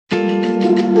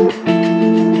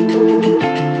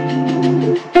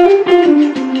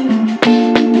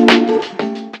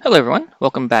Hello everyone,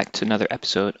 welcome back to another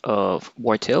episode of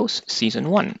Wartales Season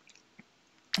 1.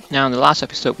 Now in the last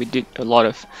episode we did a lot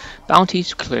of bounties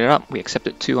to clear it up. We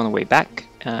accepted 2 on the way back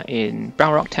in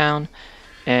Brown Rock Town,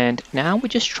 and now we're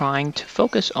just trying to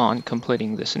focus on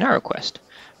completing the scenario quest.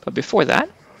 But before that,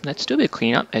 let's do a bit of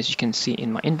cleanup. As you can see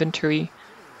in my inventory,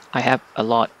 I have a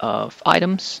lot of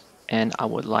items and I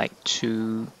would like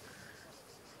to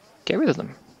get rid of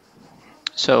them.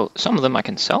 So some of them I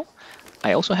can sell.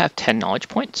 I also have 10 knowledge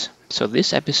points, so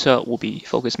this episode will be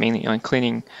focused mainly on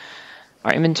cleaning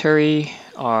our inventory,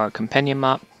 our compendium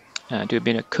up, do a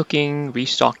bit of cooking,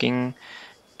 restocking,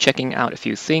 checking out a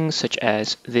few things such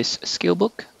as this skill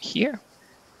book here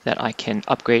that I can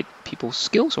upgrade people's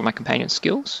skills or my companion's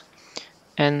skills.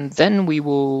 And then we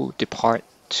will depart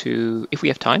to, if we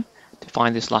have time, to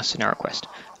find this last scenario quest.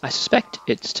 I suspect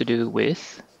it's to do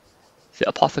with the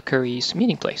Apothecary's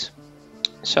meeting place.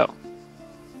 So,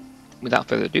 without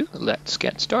further ado, let's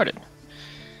get started.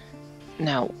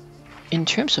 Now, in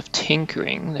terms of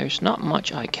tinkering, there's not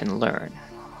much I can learn.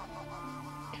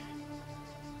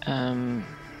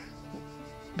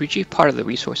 Retrieve part of the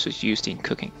resources used in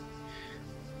cooking.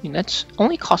 I mean, that's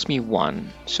only cost me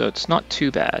 1, so it's not too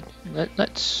bad. But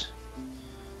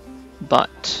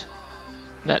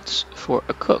that's for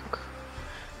a cook.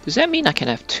 Does that mean I can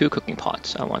have 2 cooking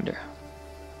pots, I wonder?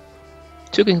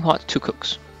 2 cooking pots, 2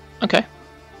 cooks. Okay.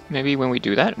 Maybe when we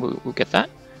do that, we'll get that.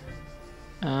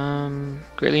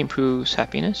 Greatly improves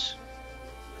happiness.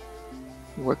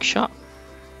 Workshop.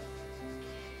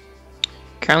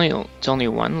 Currently it's only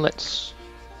 1. Let's...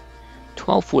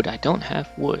 12 wood. I don't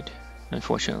have wood,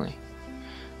 unfortunately.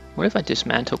 What if I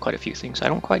dismantle quite a few things? I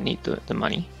don't quite need the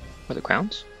money or the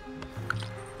crowns.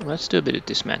 Let's do a bit of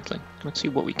dismantling. Let's see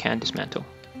what we can dismantle.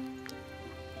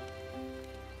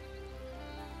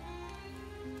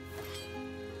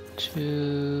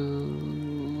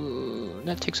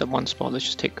 That takes up 1 spot. Let's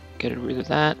just get rid of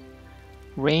that.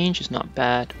 Range is not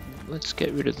bad. Let's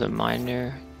get rid of the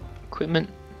minor equipment.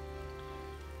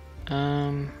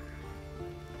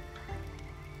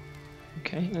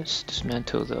 Okay, let's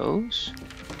dismantle those.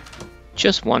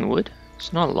 Just 1 wood.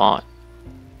 It's not a lot.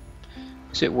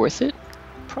 Is it worth it?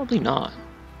 Probably not.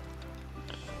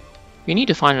 We need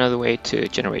to find another way to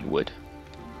generate wood.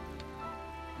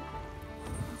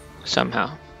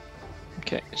 Somehow.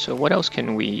 Okay, so what else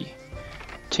can we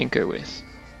tinker with?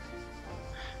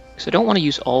 Because I don't want to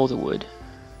use all the wood.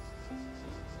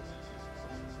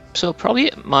 So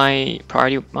probably my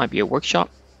priority might be a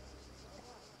workshop.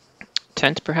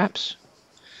 Tent, perhaps.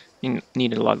 You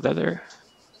need a lot of leather.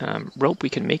 Rope we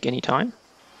can make anytime.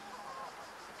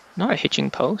 Not a hitching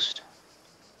post.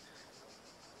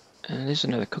 And there's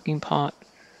another cooking pot.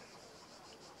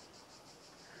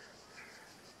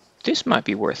 This might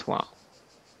be worthwhile.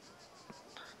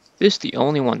 This is the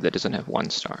only one that doesn't have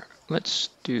 1 star. Let's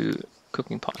do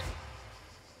cooking pot.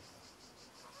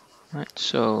 Alright,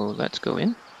 so let's go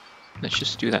in. Let's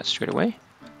just do that straight away.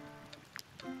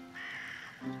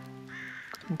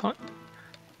 Cooking pot.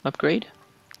 Upgrade.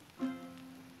 We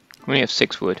only have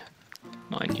 6 wood,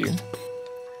 mind you.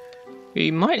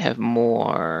 We might have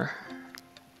more.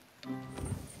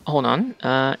 Hold on.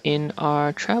 In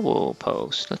our travel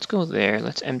post. Let's go there.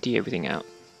 Let's empty everything out.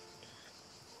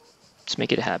 Let's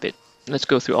make it a habit. Let's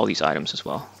go through all these items as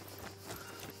well.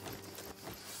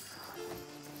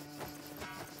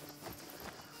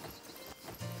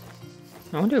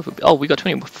 I wonder if we got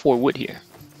 24 wood here.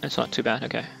 That's not too bad.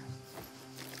 Okay.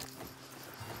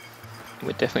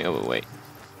 We're definitely overweight,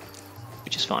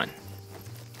 which is fine.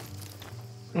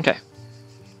 Okay.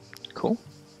 Cool.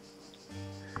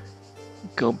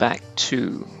 Go back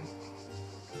to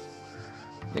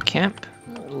the camp.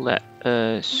 Let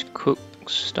us cook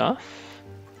stuff.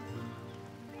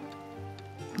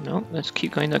 No, let's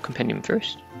keep going to the compendium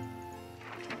first.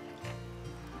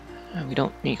 We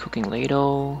don't need cooking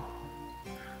ladle.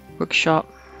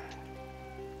 Workshop.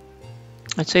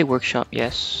 I'd say workshop,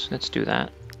 yes. Let's do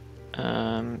that.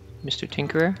 Mr.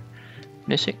 Tinkerer.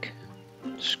 Nisik.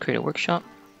 Let's create a workshop.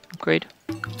 Upgrade.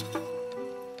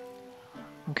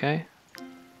 Okay.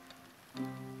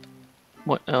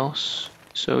 What else?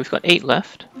 So we've got 8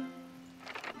 left.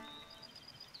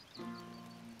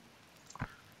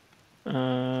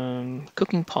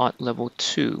 Cooking pot level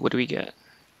 2. What do we get?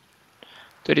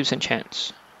 30%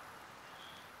 chance.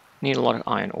 Need a lot of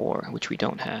iron ore, which we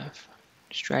don't have.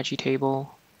 Strategy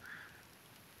table.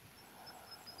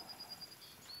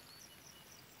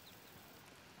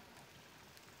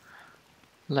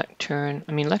 Lectern.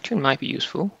 I mean, lectern might be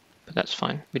useful, but that's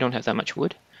fine. We don't have that much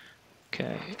wood.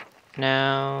 Okay.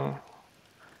 Now,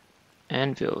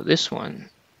 anvil. This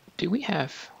one. Do we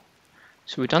have...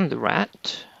 So we've done the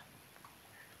rat.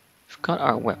 We've got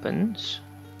our weapons.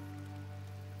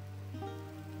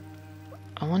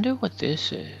 I wonder what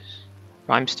this is.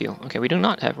 Rhyme steel. Okay, we do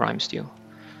not have rhyme steel.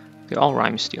 They're all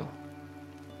rhyme steel.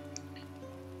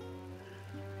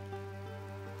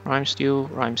 Rhyme steel,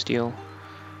 rhyme steel,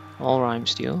 all rhyme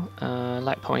steel.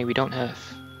 Light pony we don't have.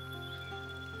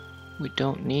 We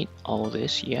don't need all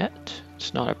this yet.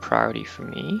 It's not a priority for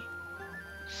me.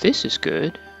 This is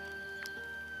good.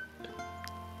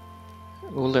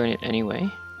 We'll learn it anyway.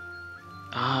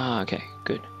 Ah, okay,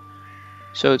 good.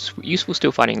 So it's useful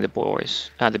still fighting the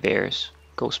boars, the bears,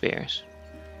 ghost bears.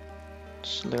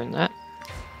 Let's learn that.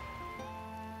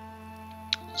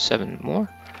 7 more.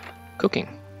 Cooking.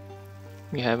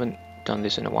 We haven't done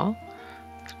this in a while.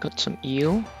 We've got some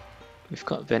eel. We've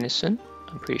got venison,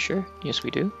 I'm pretty sure. Yes,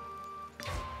 we do.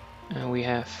 And we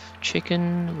have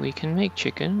chicken. We can make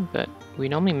chicken, but we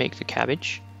normally make the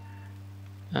cabbage.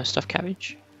 Stuffed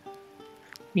cabbage.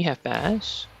 We have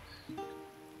bass.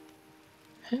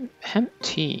 Hemp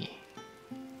tea.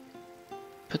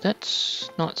 But that's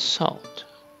not salt.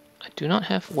 I do not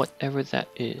have whatever that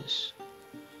is.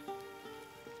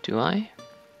 Do I?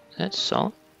 That's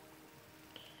salt.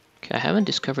 Okay, I haven't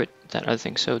discovered that other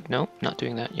thing, so no, not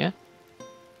doing that yet.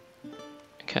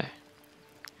 Okay.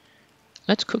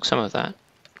 Let's cook some of that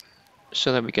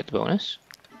so that we get the bonus.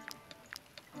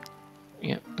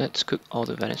 Yep, let's cook all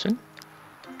the venison.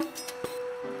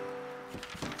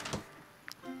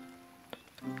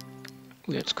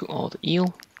 Let's cook all the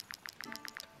eel.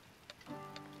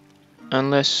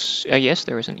 Unless, yes,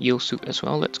 there is an eel soup as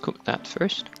well. Let's cook that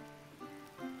first.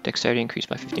 Dexterity increased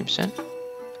by 15%.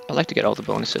 I like to get all the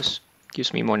bonuses.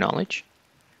 Gives me more knowledge.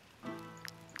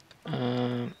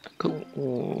 Cook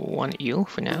 1 eel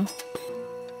for now.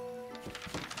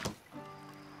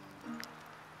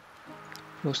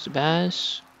 Roasted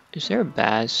bass. Is there a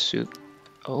bass soup?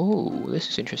 Oh, this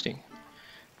is interesting.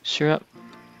 Syrup.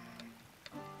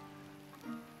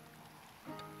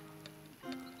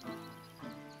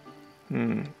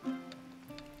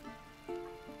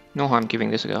 No harm giving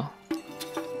this a go.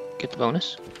 Get the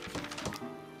bonus.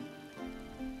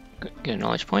 Get a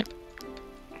knowledge point.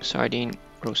 Sardine,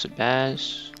 roasted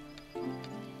bass.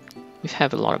 We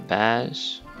have a lot of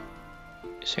bass.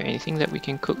 Is there anything that we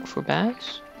can cook for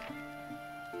bass?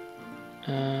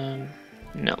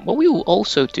 No. What we will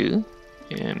also do,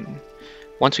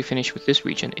 once we finish with this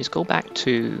region, is go back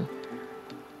to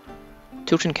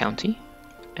Tilton County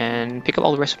and pick up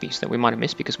all the recipes that we might have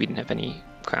missed because we didn't have any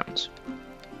crowns.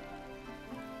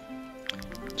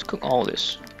 Let's cook all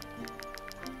this.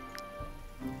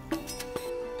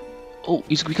 Oh,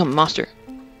 he's become a master.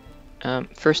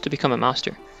 First to become a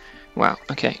master. Wow,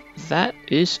 okay. That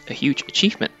is a huge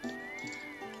achievement.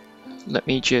 Let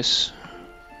me just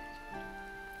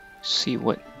see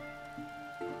what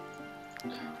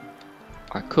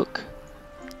our cook.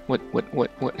 What?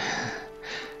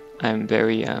 I'm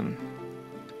very,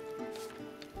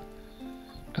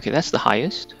 okay, that's the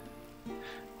highest.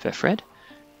 Verfred.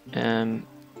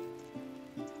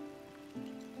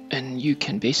 And you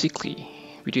can basically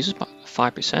reduce it by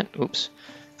 5%. Oops.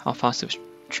 How fast the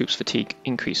troops' fatigue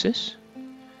increases.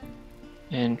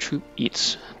 And troop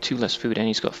eats 2 less food, and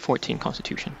he's got 14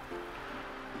 constitution.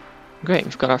 Great,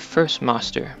 we've got our first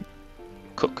master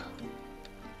cook.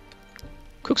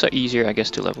 Cooks are easier, I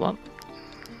guess, to level up.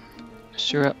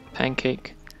 Syrup,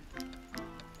 pancake.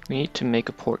 We need to make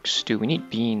a pork stew. We need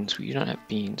beans. We don't have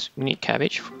beans. We need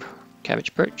cabbage.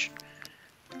 Cabbage perch.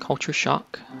 Culture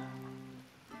shock.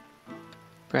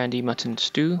 Brandy mutton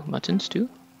stew. Mutton stew?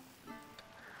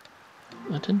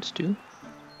 Mutton stew?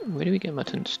 Where do we get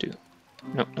mutton stew?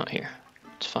 Nope, not here.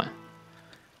 It's fine.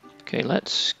 Okay,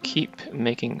 let's keep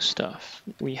making stuff.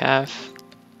 We'll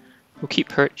keep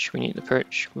perch. We need the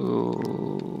perch.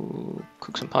 We'll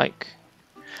cook some pike.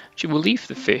 Actually, we'll leave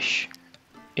the fish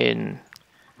in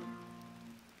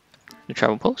the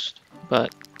travel post,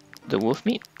 but the wolf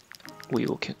meat, we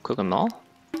will cook them all.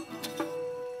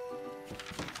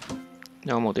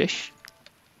 Normal dish.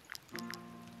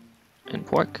 And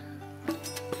pork.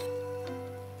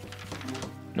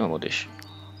 Normal dish.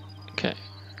 Okay.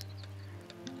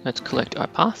 Let's collect our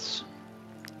paths.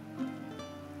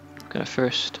 Got a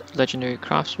first legendary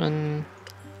craftsman.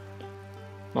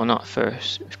 Well, not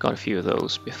first. We've got a few of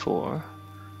those before.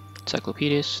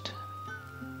 Encyclopedist.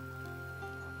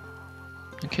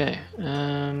 Okay.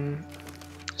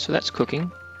 So that's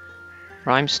cooking.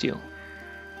 Rhyme steel.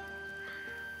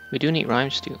 We do need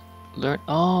rhyme steel. Learn.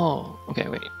 Oh. Okay.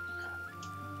 Wait.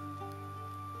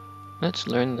 Let's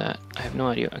learn that. I have no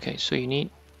idea. Okay. So you need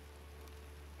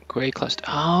gray cluster.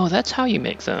 Oh, that's how you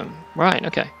make them. Right.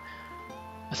 Okay.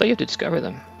 I thought you had to discover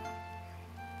them.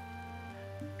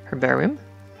 Herbarium.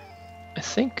 I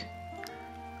think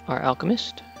our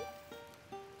alchemist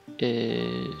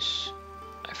is,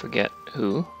 I forget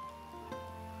who,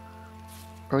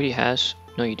 already has,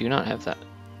 no you do not have that.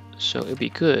 So it'd be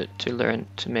good to learn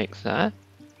to make that.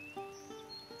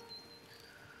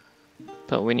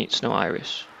 But we need snow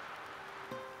iris.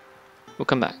 We'll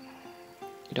come back.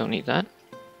 You don't need that.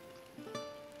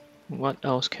 What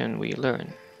else can we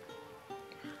learn?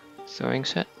 Throwing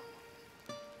set?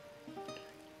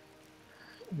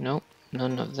 Nope,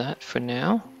 none of that for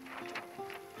now.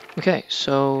 Okay,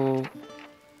 so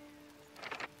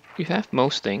you have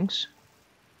most things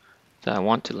that I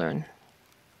want to learn.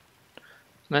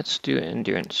 Let's do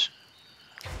endurance.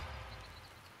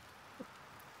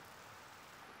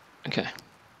 Okay.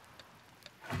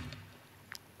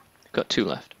 Got 2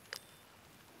 left.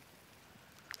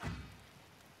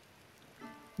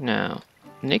 Now,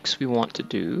 next we want to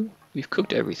do, we've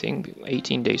cooked everything,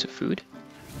 18 days of food.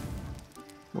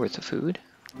 Worth of food.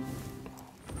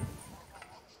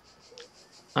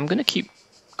 I'm gonna keep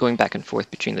going back and forth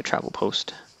between the travel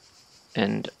post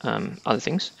and other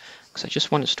things, because I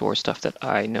just want to store stuff that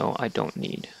I know I don't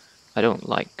need. I don't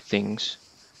like things.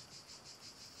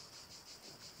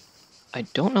 I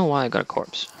don't know why I got a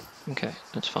corpse. Okay,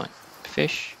 that's fine.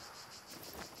 Fish.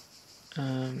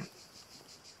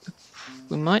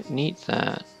 We might need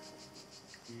that.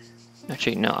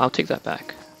 Actually, no, I'll take that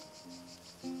back.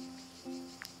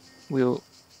 We'll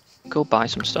go buy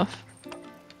some stuff.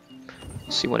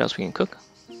 See what else we can cook.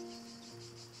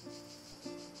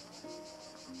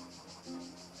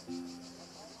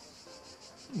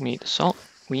 We need the salt.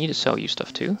 We need to sell you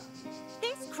stuff too.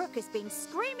 This crook has been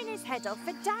screaming his head off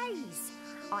for days.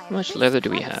 How much leather do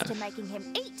we have? To making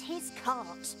him eat his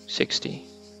cart. 60.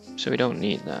 So we don't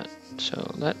need that.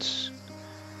 So let's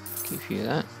give you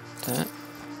that.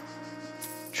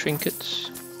 Trinkets.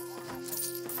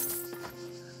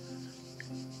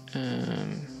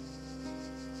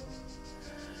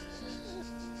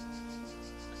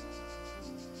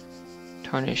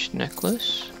 Tarnished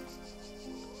necklace.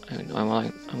 I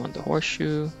want the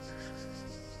horseshoe.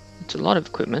 It's a lot of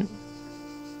equipment.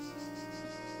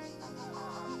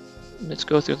 Let's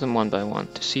go through them one by one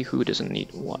to see who doesn't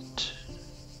need what.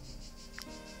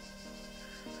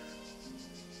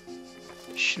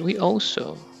 Should we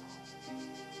also...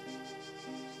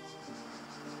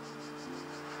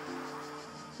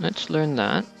 Let's learn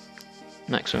that.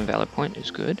 Maximum valor point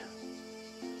is good.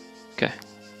 Okay,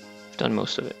 I've done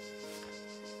most of it.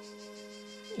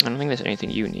 I don't think there's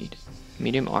anything you need.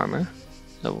 Medium armor,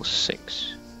 level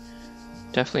 6.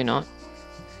 Definitely not.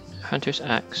 Hunter's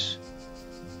axe,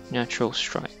 natural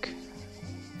strike.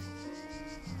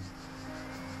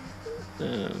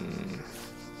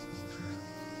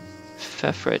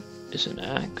 Fefret is an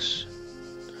axe.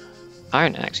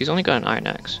 Iron axe, he's only got an iron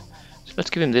axe. So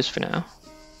let's give him this for now.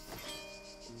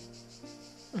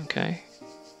 Okay.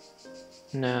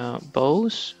 Now,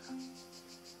 bows.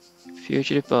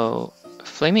 Fugitive bow.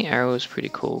 Flaming arrow is pretty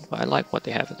cool, but I like what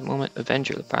they have at the moment.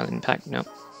 Avenger, the violent impact, nope.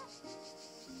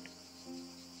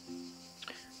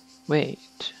 Wait.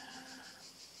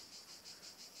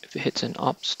 If it hits an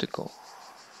obstacle.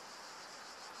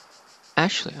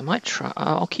 Actually, I might try.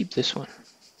 I'll keep this one.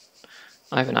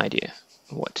 I have an idea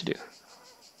of what to do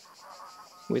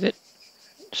with it.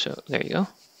 So, there you go.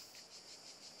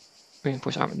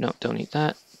 Reinforced armor, no, don't need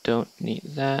that. Don't need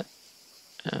that.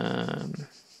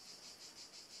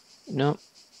 Nope.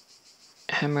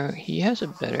 Hammer, he has a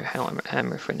better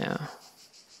hammer for now.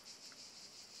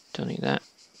 Don't need that.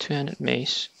 Two-handed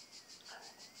mace.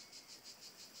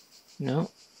 No.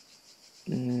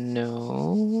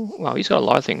 No. Wow, he's got a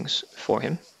lot of things for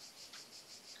him.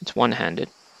 It's one-handed.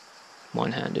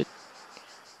 One-handed.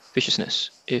 Viciousness.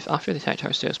 If after the attack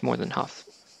target does more than half.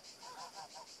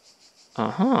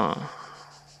 Uh-huh.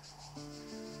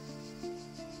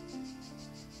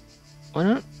 Why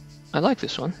not? I like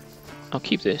this one. I'll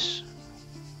keep this.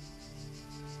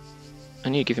 I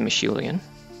need to give him a shield again.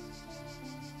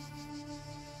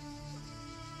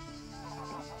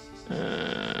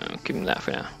 Give him that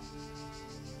for now.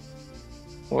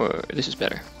 Or this is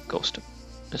better. Ghost.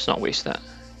 Let's not waste that.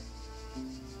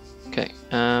 Okay.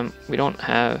 We don't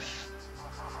have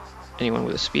anyone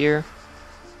with a spear.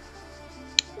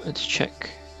 Let's check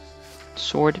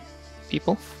sword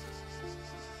people.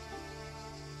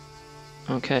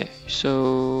 Okay,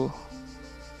 so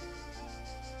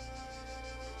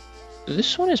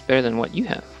this one is better than what you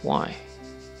have. Why?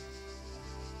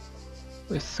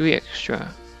 With 3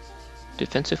 extra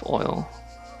defensive oil.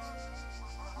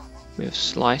 We have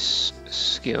slice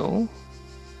skill.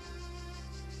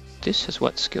 This has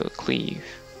what skill? Cleave.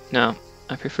 No,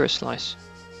 I prefer slice.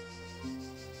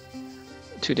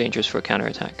 Too dangerous for a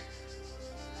counterattack.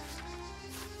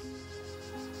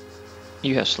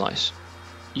 You have Slice.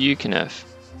 You can have...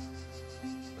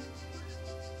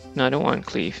 No, I don't want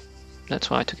Cleave. That's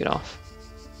why I took it off.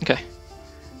 Okay.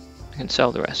 I can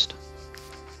sell the rest.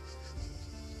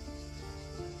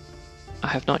 I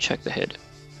have not checked the head.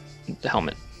 The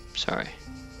helmet. Sorry.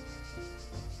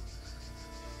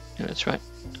 Yeah, that's right.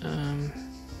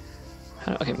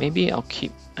 Okay, maybe I'll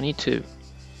keep... I need to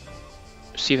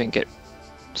see if I can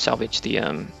salvage the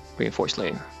reinforced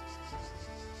layer.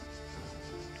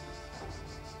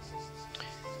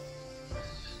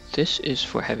 This is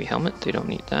for heavy helmet. They don't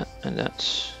need that, and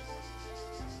that's...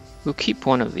 We'll keep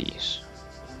one of these.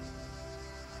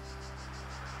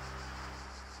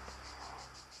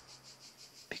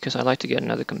 Because I like to get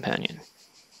another companion.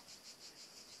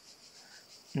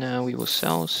 Now we will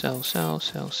sell. Sell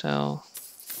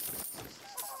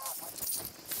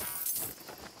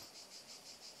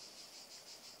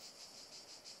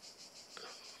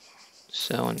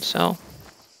and sell.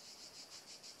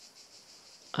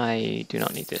 I do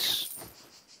not need this.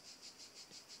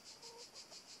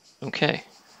 Okay.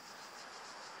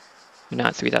 We're now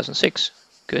at 3006.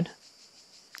 Good.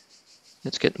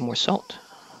 Let's get more salt.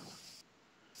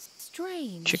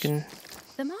 Strange. Chicken.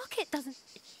 The market doesn't...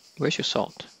 Where's your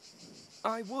salt?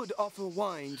 I would offer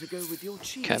wine to go with your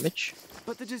cheese. Cabbage.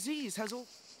 But the disease has all...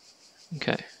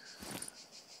 Okay.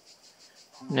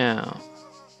 Now,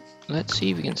 let's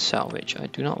see if we can salvage. I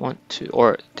do not want to...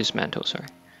 Or dismantle, sorry.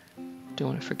 Don't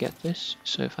want to forget this.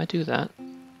 So if I do that...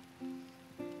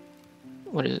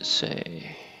 What does it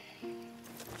say?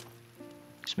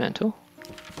 Dismantle?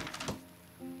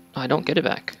 I don't get it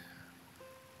back.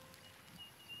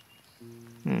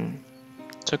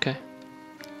 It's okay.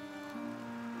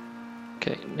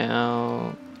 Okay,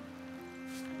 now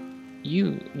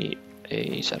you need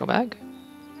a saddlebag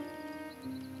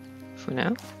for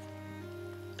now.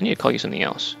 I need to call you something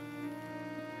else.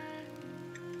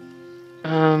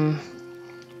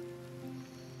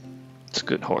 It's a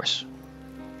good horse.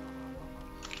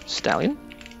 Stallion.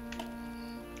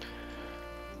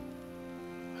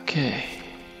 Okay.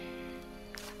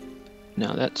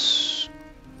 Now that's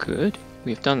good.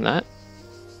 We've done that.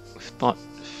 We've bought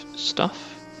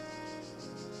stuff.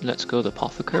 Let's go to the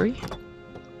Apothecary.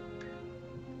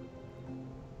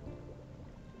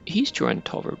 He's joined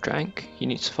Tolver Drank. He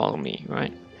needs to follow me,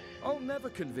 right? I'll never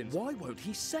convince. Why won't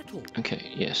he settle?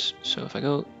 Okay, yes. So if I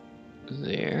go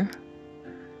there,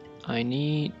 I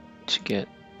need to get...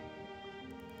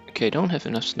 Okay, I don't have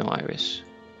enough snow iris.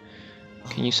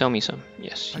 Can you sell me some?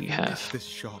 Yes, you have. This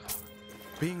shop.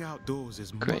 Being outdoors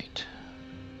is great.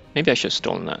 Maybe I should have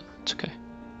stolen that. It's okay.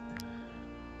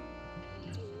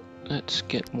 Let's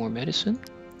get more medicine.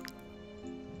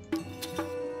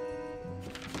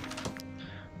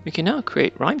 We can now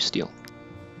create rhyme steel.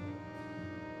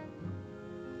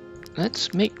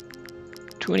 Let's make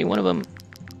 21 of them.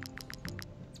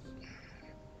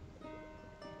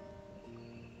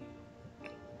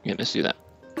 Yeah, let's do that.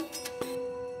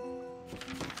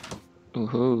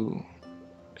 Ooh,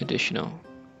 additional.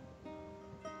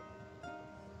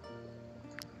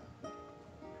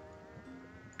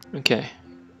 Okay,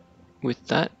 with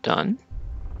that done,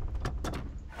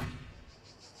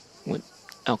 what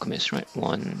alchemist, right?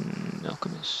 One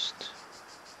alchemist.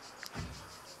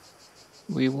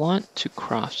 We want to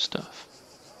craft stuff.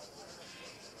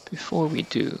 Before we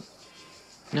do,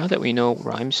 now that we know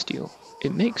rhyme steel,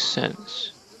 it makes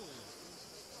sense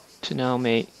to now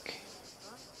make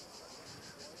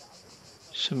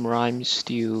some rhyme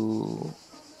steel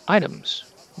items,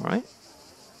 right?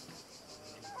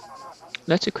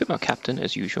 Let's equip our captain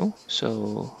as usual.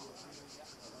 So,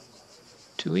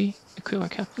 do we equip our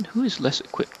captain? Who is less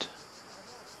equipped?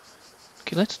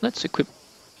 Okay, let's equip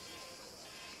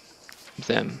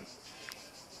them.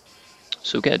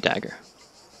 So get a dagger.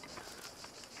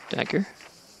 Dagger.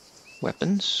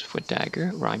 Weapons for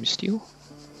dagger. Rhyme steel.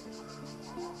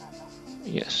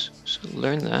 Yes. So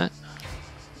learn that.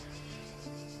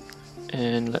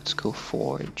 And let's go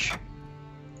forge.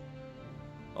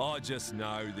 I just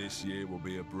know this year will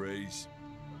be a breeze.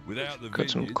 Without the got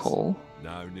some vineyards, coal.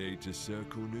 no need to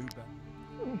circle Newba.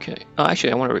 Okay. Oh,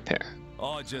 actually, I want to repair.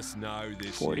 I just know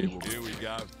this 40. year will... Here we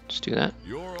go. Let's do that.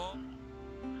 You're on.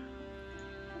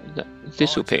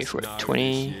 This will I pay just for it. know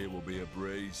 20. This year will be a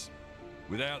breeze.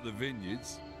 Without the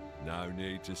vineyards, no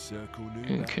need to circle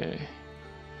Newba. Okay.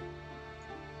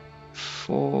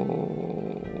 Forge.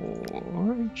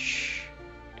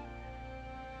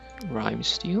 Rhyme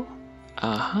steel.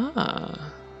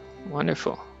 Aha.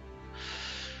 Wonderful.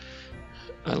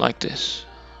 I like this.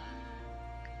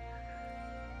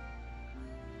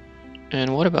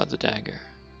 And what about the dagger?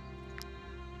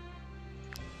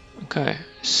 Okay,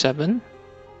 7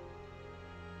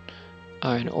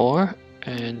 iron ore,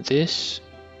 and this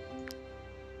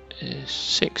is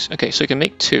 6. Okay, so you can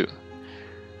make 2. You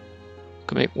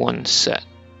can make 1 set.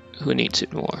 Who needs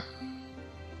it more?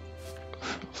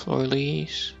 Floor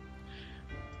leaves.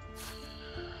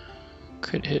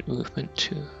 Crit hit movement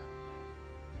 2.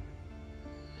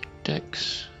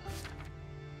 Dex.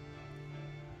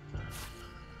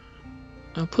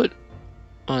 I'll put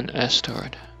on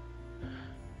Astard.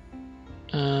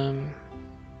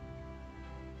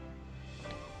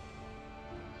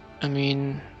 I'm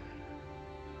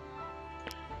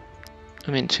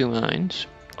in 2 minds.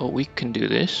 Oh, we can do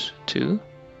this too.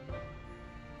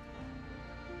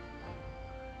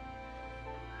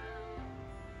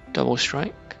 Double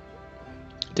strike.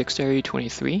 Dexterity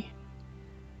 23.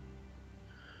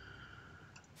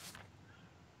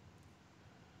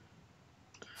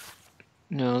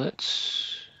 No,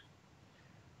 that's...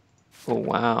 Oh,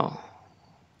 wow.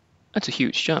 That's a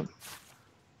huge jump.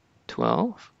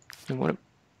 12. And what...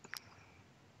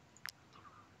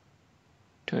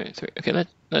 23. Okay,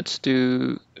 let's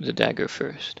do the dagger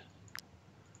first.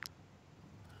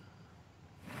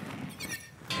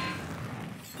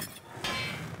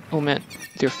 Oh man,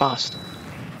 they're fast.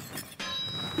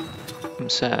 I'm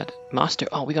sad. Master.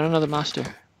 Oh, we got another master.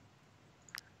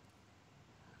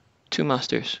 2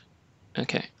 masters.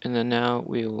 Okay, and then now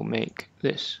we will make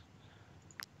this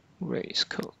race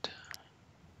coat.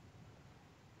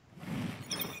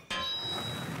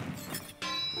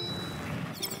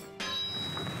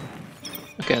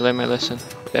 Okay, I learned my lesson.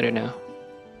 Better now.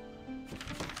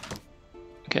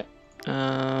 Okay.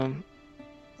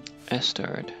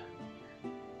 Astard.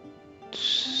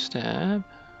 Stab.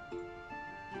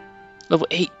 Level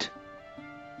 8.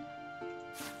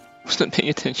 Wasn't paying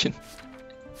attention.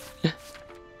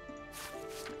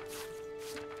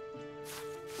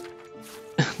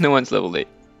 No one's level 8.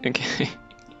 Okay.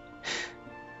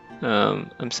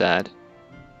 I'm sad.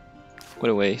 What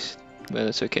a waste. But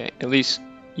that's okay. At least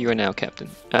you are now captain.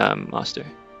 Master.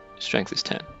 Strength is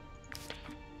 10.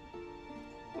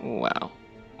 Wow.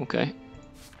 Okay.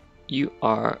 You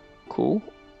are cool.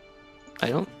 I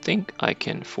don't think I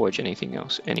can forge anything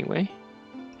else anyway,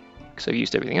 because I've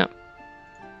used everything up.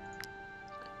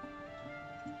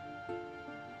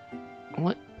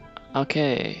 What?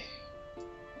 Okay.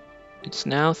 It's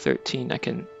now 13. I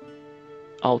can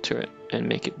alter it and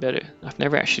make it better. I've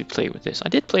never actually played with this. I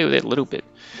did play with it a little bit.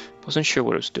 Wasn't sure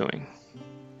what it was doing.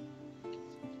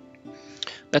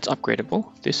 That's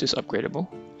upgradable. This is upgradable.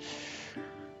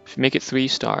 If you make it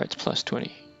 3-star, it's plus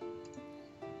 20.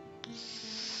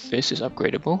 This is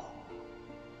upgradable.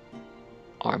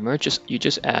 Armor, you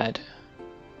just add. I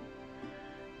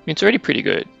mean, it's already pretty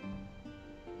good.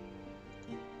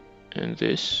 And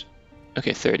this,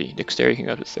 okay, 30. Dexterity can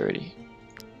go up to 30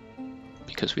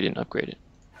 because we didn't upgrade it.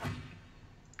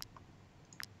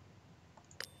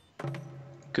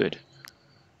 Good.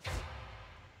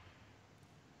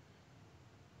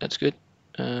 That's good.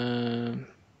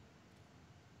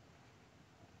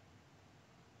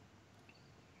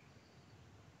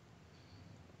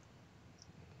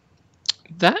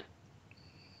 That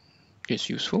is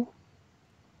useful.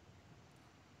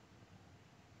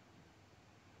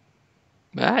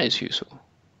 That is useful.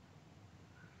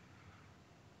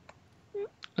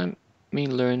 Let me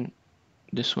learn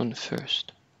this one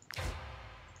first.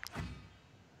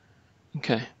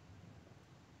 Okay.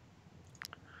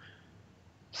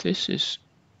 This is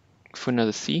for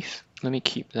another thief. Let me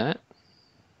keep that.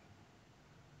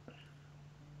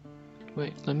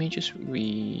 Wait, let me just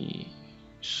resort.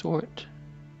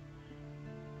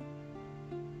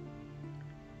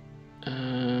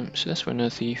 So that's for another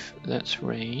thief. That's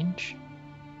range.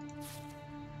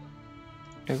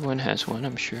 Everyone has one,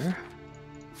 I'm sure.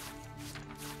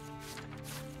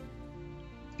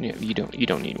 Yeah, you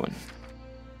don't need one.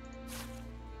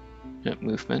 Yep,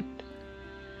 movement.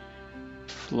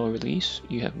 Floor release,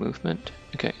 you have movement.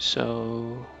 Okay,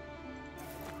 so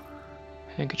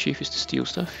handkerchief is to steal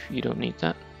stuff. You don't need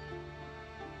that.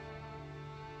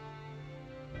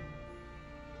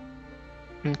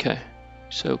 Okay,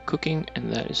 so cooking,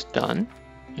 and that is done.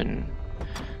 And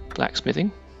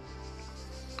blacksmithing.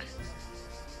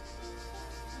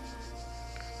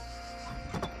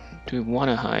 Do we want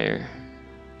to hire?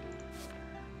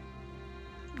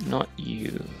 Not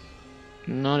you.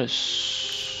 Not a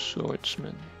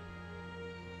swordsman.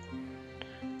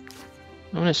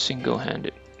 I want to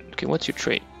single-handed. Okay, what's your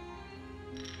trait?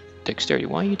 Dexterity.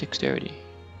 Why are you dexterity?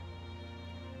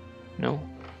 No.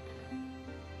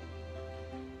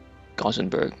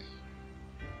 Gothenburg.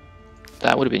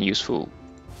 That would have been useful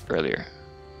earlier.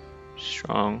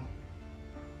 Strong.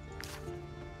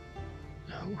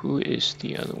 who is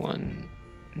the other one?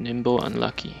 Nimble,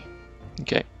 unlucky.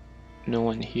 Okay, no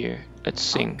one here. Let's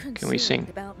sing. Can we sing?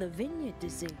 About the vineyard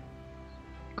disease.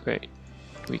 Great,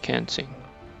 we can sing.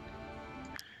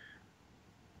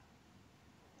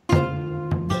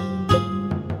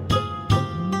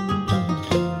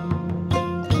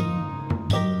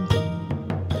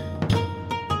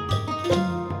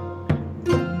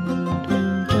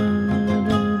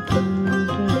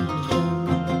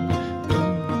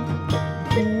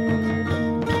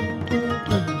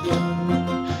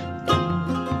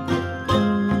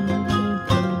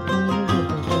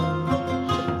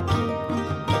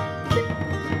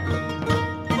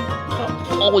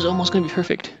 Oh, it's almost gonna be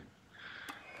perfect.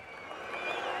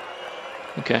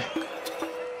 Okay.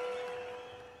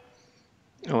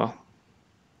 Oh well.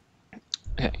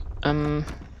 Okay.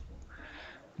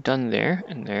 Done there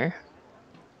and there.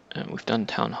 We've done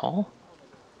town hall.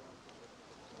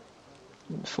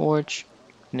 Forge.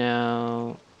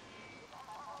 Now,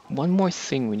 one more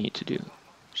thing we need to do.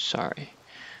 Sorry.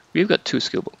 We've got 2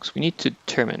 skill books. We need to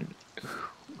determine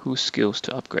whose skills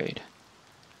to upgrade.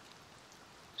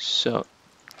 So,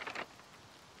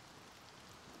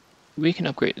 we can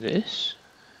upgrade this.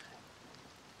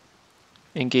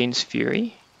 And gains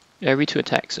fury. Every 2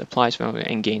 attacks applies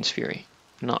and gains fury.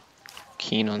 Not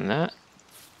keen on that.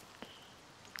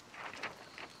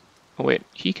 Oh wait,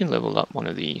 he can level up one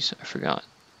of these. I forgot.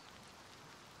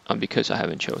 Because I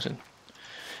haven't chosen.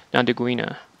 Now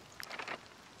Deguina.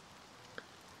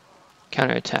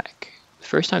 Counter attack. The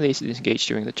first time they disengage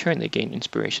during the turn, they gain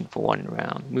inspiration for 1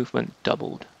 round. Movement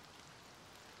doubled.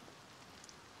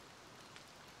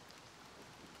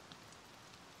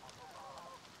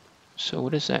 So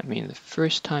what does that mean? The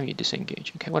first time you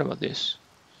disengage. Okay, what about this?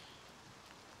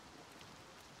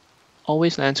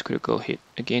 Always lands critical hit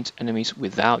against enemies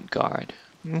without guard.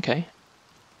 Okay.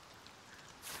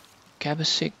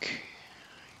 Gabasic.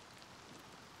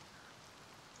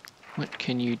 What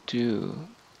can you do?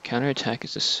 Counterattack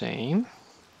is the same.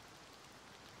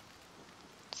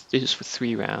 This is for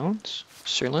 3 rounds.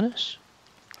 Serlinus.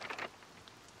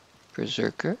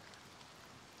 Berserker.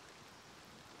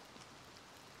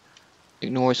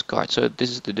 Ignores guard. So this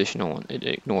is the additional one. It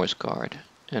ignores guard.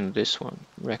 And this one,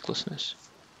 recklessness.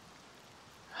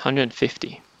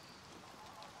 150.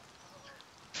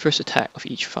 First attack of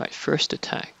each fight. First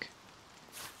attack.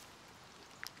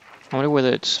 I wonder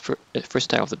whether it's for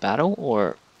first attack of the battle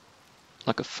or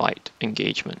like a fight,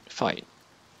 engagement, fight.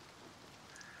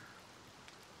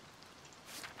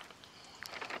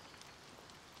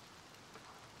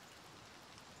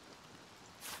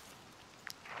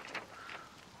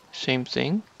 Same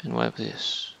thing, and what about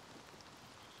this?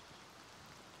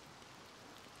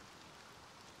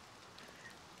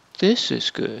 This is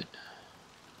good.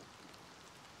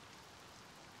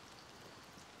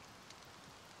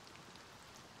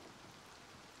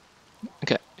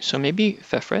 Okay, so maybe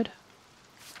Fefred.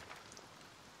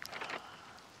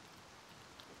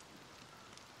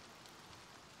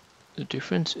 The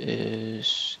difference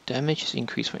is damage is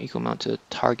increased from equal amount to the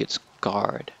target's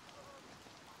guard.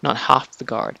 Not half the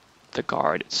guard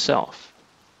itself.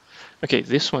 Okay,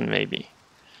 this one maybe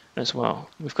as well.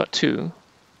 We've got 2.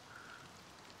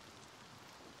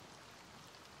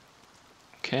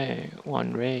 Okay,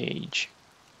 1 rage.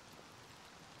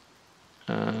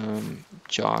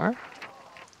 Jar.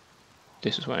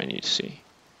 This is what I need to see.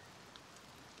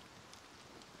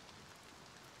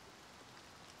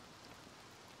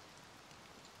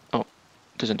 Oh,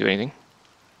 doesn't do anything.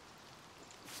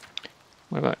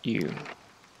 What about you?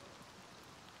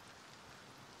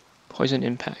 Poison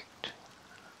impact.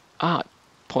 Ah,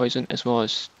 poison as well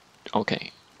as...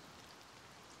 Okay.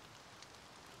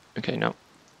 Okay, no.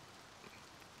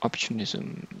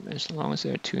 Opportunism, as long as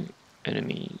there are 2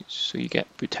 enemies. So you get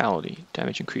brutality.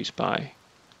 Damage increased by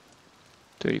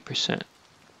 30%.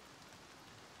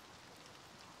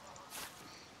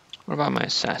 What about my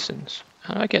assassins?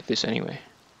 How do I get this anyway?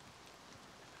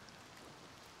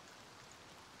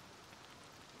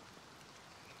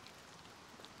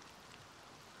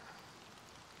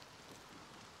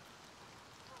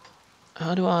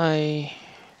 How do I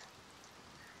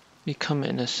become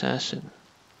an assassin?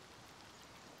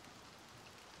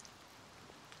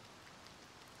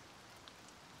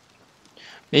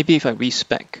 Maybe if I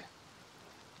respec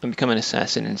and become an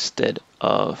assassin instead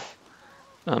of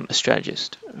a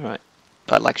strategist, right?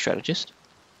 But I like strategist.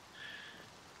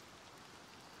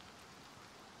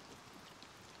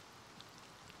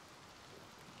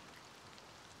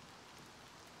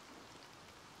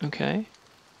 Okay.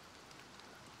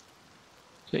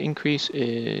 The increase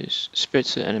is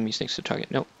spirits the enemies next to the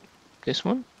target. Nope. This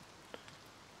one.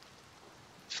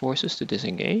 Forces to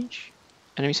disengage.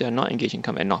 Enemies that are not engaged in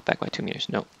combat knocked back by 2 meters.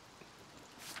 No.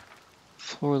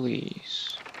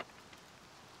 Florlees.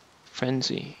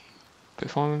 Frenzy.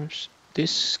 Performs.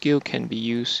 This skill can be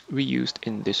reused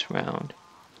in this round.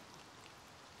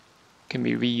 Can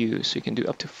be reused, so you can do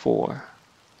up to 4.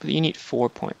 But you need 4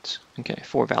 points. Okay,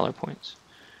 4 valor points.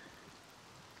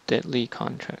 Deadly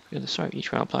contract. At the start of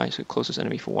each round applies to the closest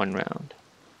enemy for 1 round.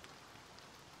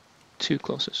 2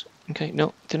 closest. Okay,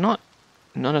 no, they're not.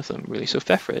 None of them really. So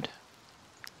Fefred,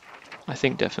 I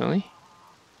think definitely.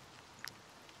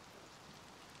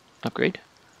 Upgrade.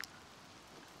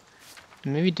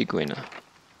 And maybe Deguina.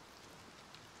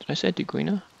 Did I say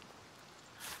Deguina?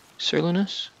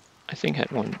 Serlinus, I think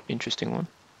had one interesting one.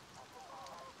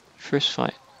 First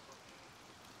fight.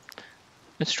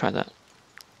 Let's try that.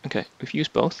 Okay, we've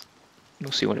used both.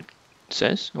 We'll see what it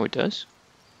says, or it does.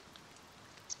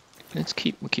 We're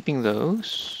keeping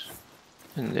those.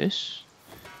 And this.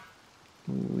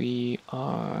 We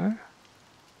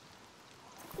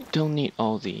don't need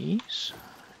all these.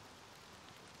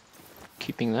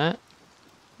 Keeping that.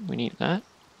 We need that.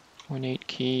 Ornate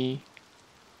key.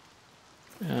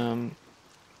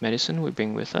 Medicine we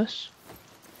bring with us.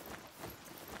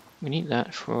 We need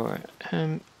that for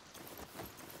him.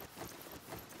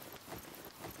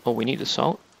 Oh, we need the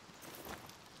salt.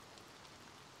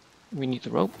 We need the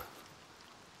rope.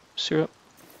 Syrup.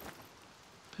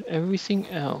 But everything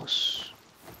else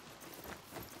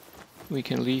we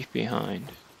can leave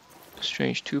behind.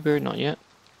 Strange tuber, not yet.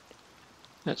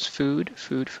 That's food,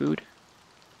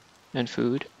 and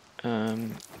food.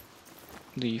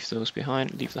 Leave those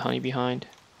behind, leave the honey behind.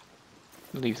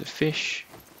 Leave the fish.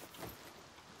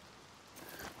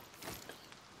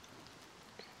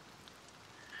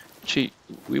 Actually,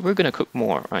 we were gonna cook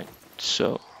more, right?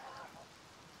 So,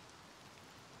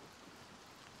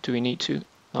 do we need to?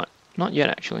 Not yet,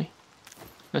 actually.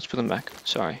 Let's put them back.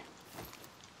 Sorry.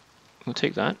 We'll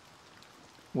take that.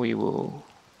 We will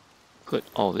put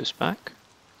all this back.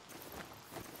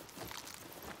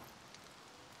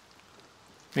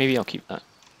 Maybe I'll keep that.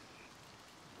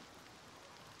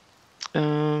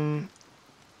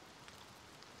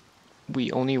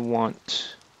 We only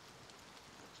want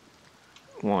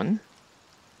 1.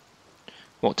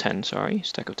 Well, 10, sorry.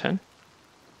 Stack of 10.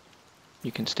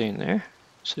 You can stay in there.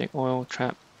 Setting oil,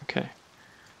 trap. Okay.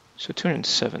 So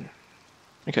 207.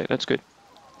 Okay, that's good.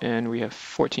 And we have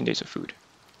 14 days of food.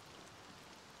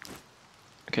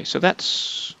 Okay, so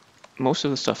that's most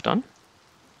of the stuff done.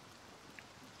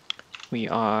 We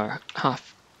are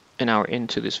half an hour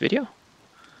into this video.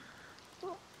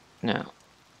 Now,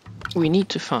 we need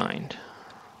to find,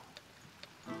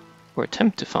 or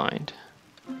attempt to find,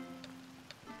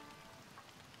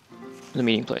 the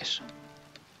meeting place.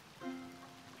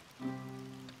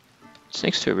 It's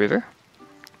next to a river.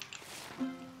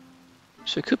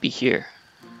 So it could be here.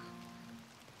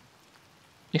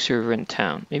 Next to a river in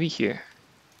town. Maybe here.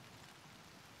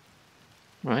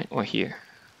 Right? Or here.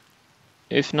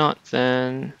 If not,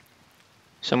 then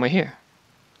somewhere here.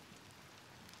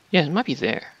 Yeah, it might be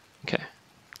there. Okay.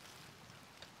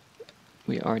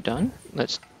 We are done.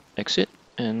 Let's exit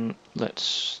and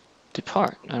let's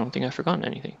depart. I don't think I've forgotten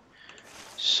anything.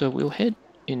 So we'll head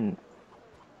in.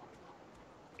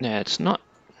 Nah, it's not.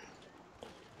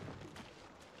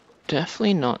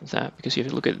 Definitely not that, because you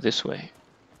have to look at it this way.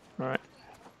 Alright.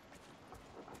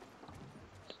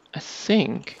 I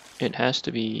think it has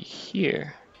to be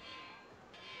here.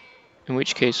 In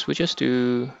which case, we'll just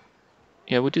do...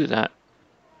 Yeah, we'll do that.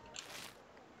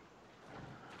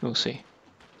 We'll see.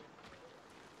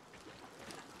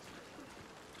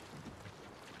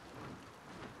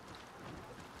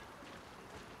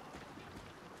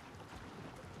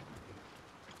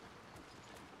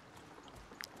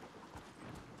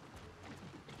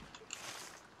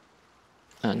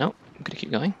 No, I'm gonna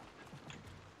keep going.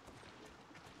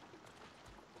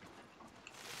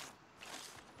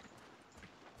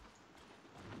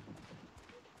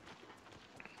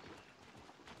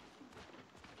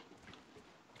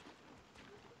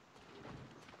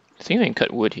 I think I can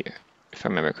cut wood here, if I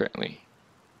remember correctly.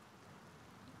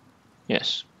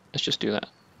 Yes, let's just do that.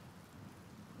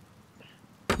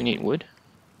 We need wood.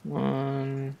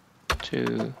 1,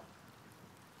 2,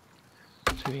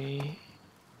 3,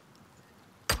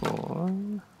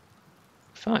 4,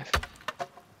 5.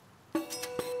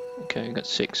 Okay, we got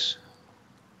 6.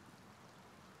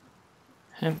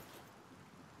 Hemp.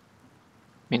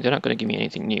 I mean, they're not going to give me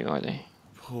anything new, are they?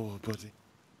 Poor buddy.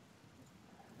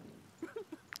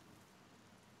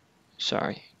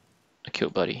 Sorry, I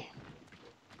killed Buddy.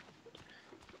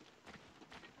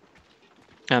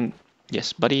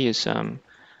 Yes, Buddy is a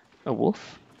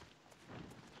wolf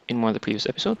in one of the previous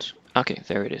episodes. Okay,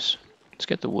 there it is. Let's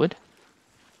get the wood.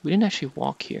 We didn't actually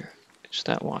walk here. Is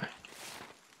that why?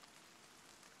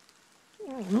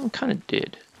 Well, kind of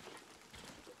did.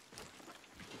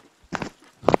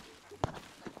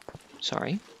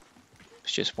 Sorry. I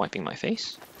was just wiping my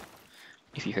face.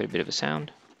 If you heard a bit of a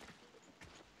sound.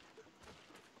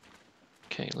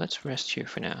 Okay, let's rest here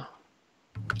for now.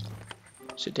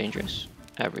 Is it dangerous?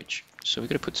 Average. So we're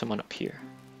gonna put someone up here.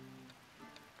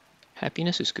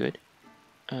 Happiness is good.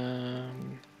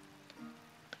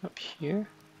 Up here.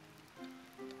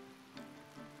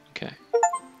 Okay.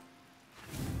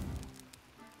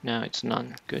 Now it's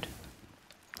none. Good.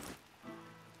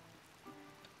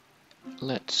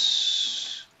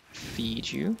 Let's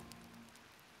feed you.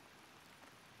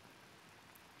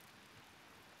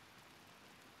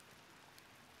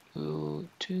 We'll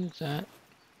do that.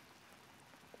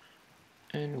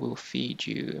 And we'll feed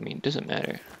you. I mean, it doesn't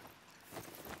matter.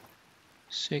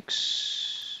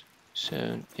 6,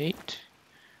 7, 8.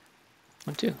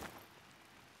 1, 2.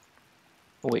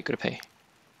 Oh wait, gotta pay.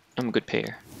 I'm a good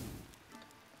payer.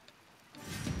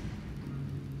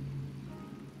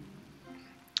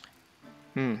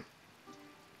 Do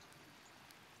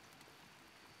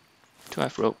I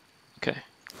have rope? Okay.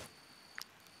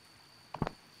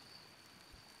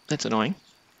 That's annoying.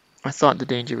 I thought the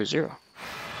danger was 0.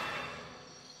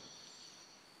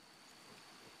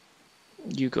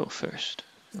 You go first.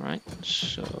 Alright,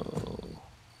 so...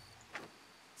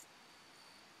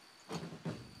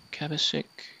 Cabasic...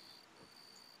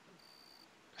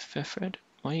 Fefred?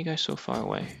 Why are you guys so far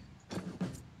away?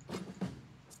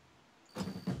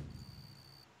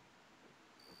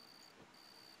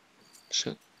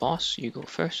 So, boss, you go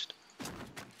first.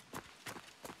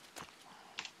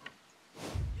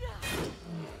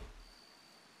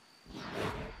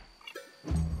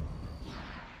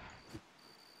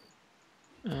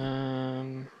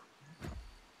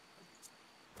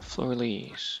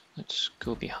 Fleur-Elise, let's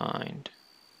go behind.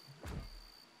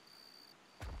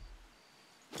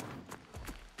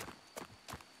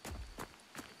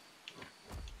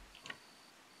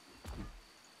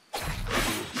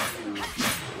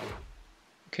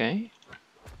 Okay.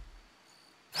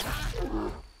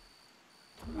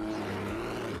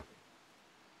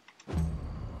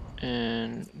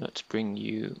 And let's bring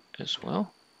you as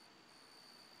well.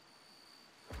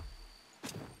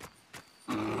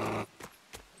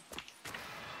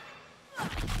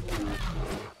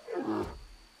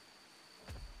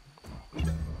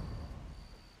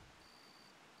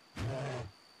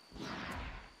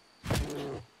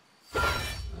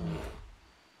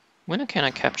 When can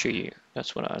I capture you?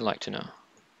 That's what I'd like to know.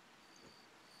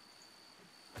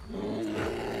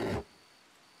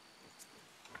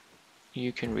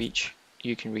 You can reach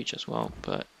as well,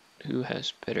 but who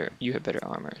has better? You have better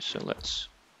armor, so let's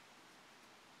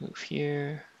move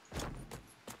here.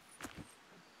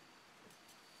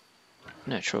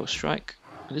 Natural strike.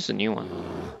 This is a new one.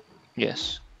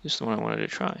 Yes, this is the one I wanted to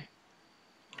try.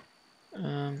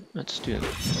 Let's do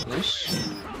this.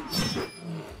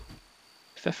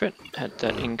 Fefret had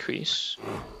that increase.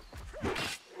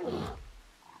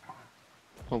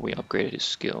 Well, we upgraded his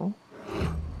skill.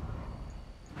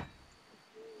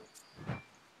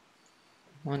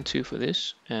 1, 2 for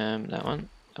this, that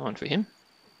one for him.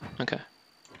 Okay.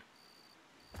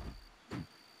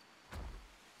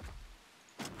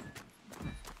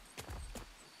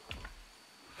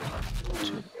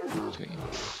 2, 3.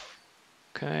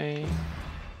 Okay.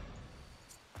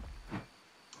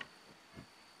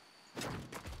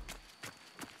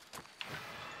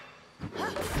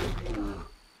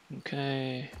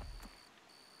 Okay.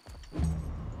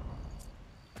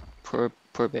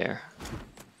 Poor bear.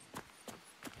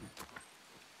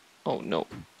 Oh no.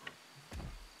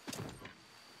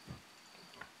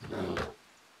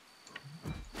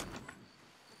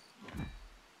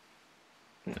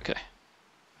 Okay.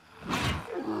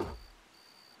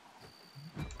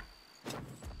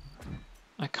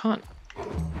 I can't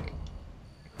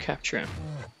capture him.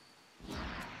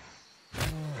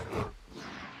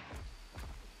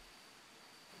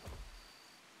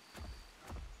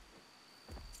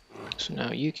 So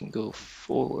now you can go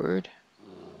forward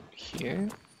here.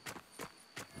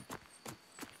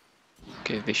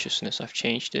 Okay, viciousness, I've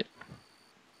changed it.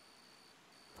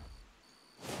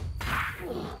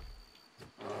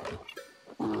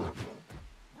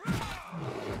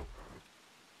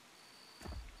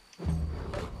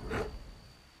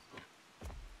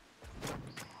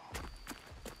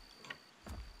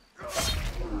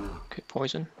 Okay,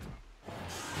 poison.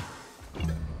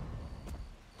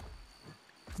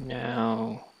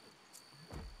 Now,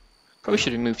 probably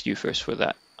should have moved you first for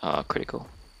that critical.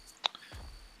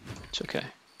 It's okay.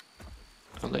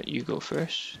 I'll let you go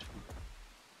first.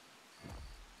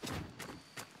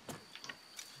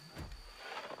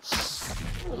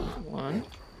 1.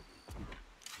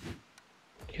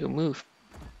 He'll move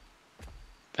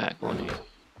back on you.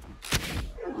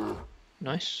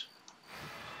 Nice.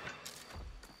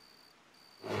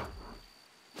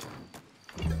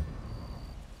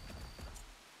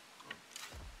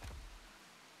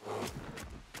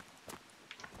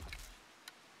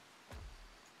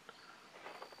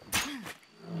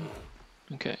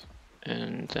 Okay,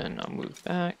 and then I'll move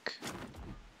back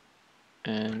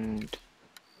and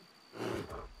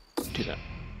do that.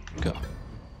 Go.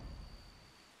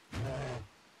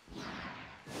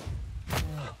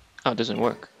 Oh, it doesn't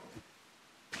work.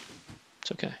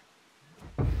 It's okay.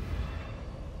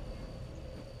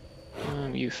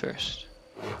 You first.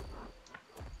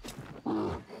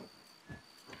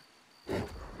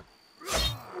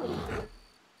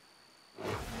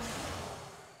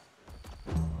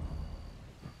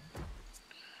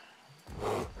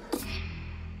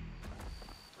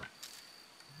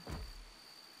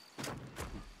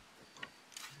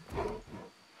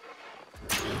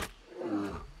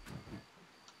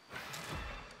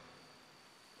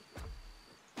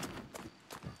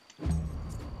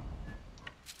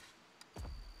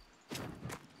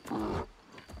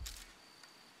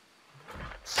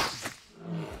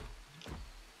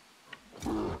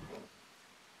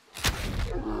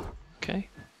 Okay.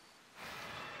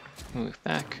 Move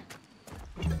back.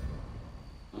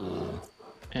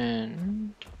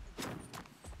 And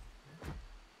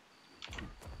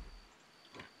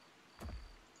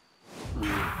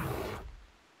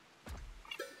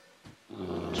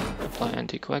apply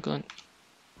anticoagulant.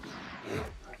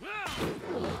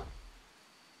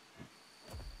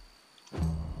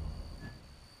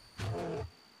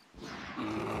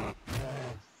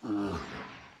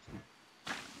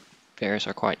 Bears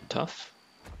are quite tough.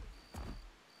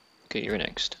 Okay, you're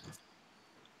next.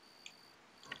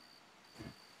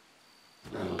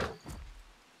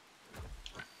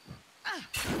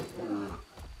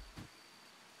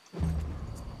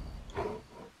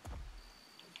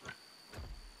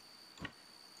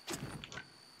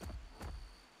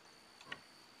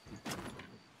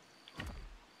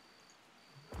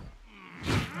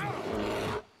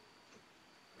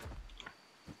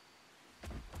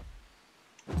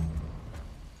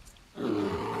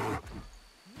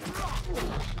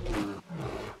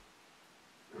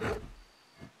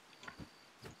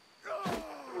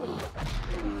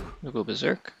 We'll go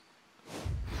berserk.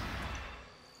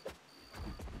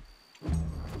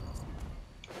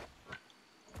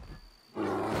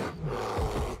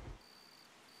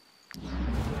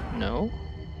 No.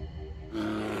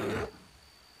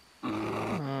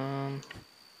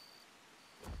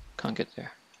 Can't get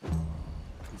there.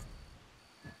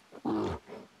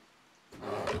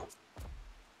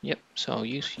 Yep, so I'll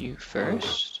use you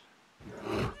first.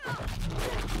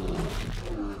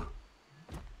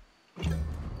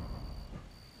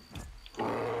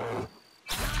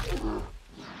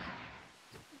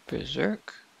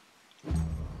 Berserk.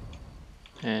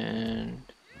 And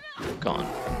gone.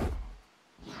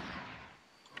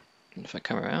 And if I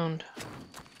come around.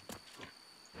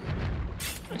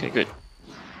 Okay, good.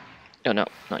 Oh no,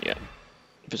 not yet.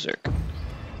 Berserk.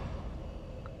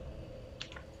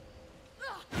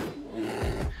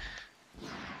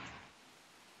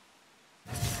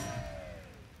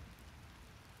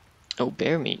 Oh,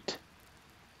 bear meat.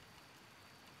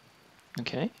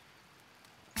 Okay.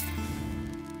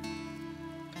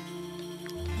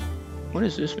 What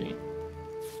does this mean?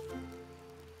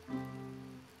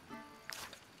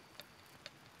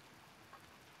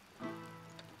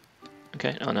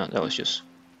 Okay, oh no, that was just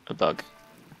a bug.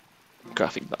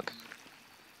 Graphic bug.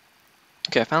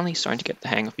 Okay, I'm finally starting to get the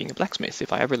hang of being a blacksmith.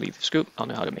 If I ever leave the scoop, I'll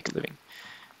know how to make a living.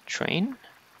 Train.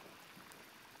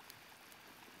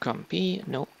 Grumpy,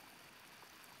 nope.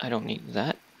 I don't need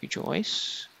that.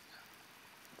 Rejoice.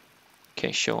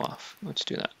 Okay, show off. Let's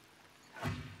do that.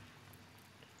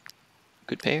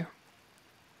 Good pair.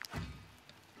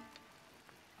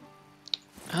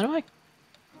 How do I...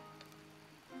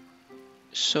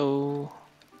 So...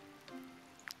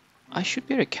 I should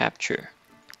be able to capture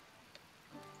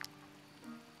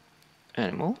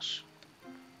animals.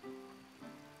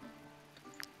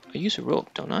 I use a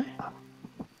rope, don't I?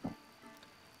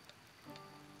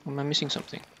 Or am I missing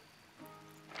something?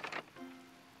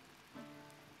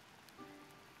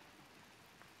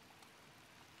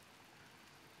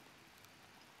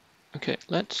 Okay,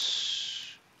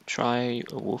 let's try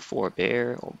a wolf or a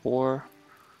bear or boar.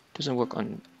 Doesn't work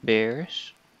on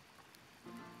bears.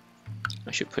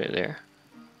 I should put it there.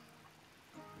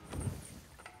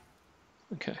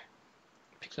 Okay,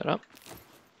 pick that up.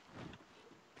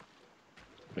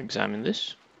 Examine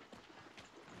this.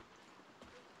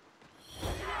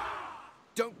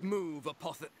 Don't move,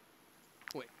 Apothecary.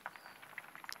 Wait.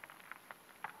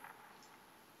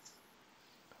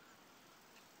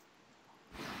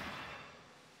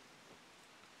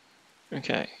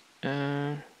 Okay.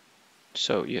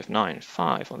 So you have 9,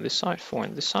 5 on this side, 4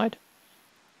 on this side.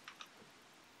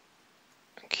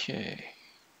 Okay.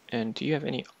 And do you have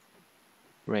any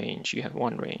range? You have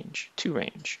 1 range, 2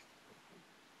 range.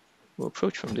 We'll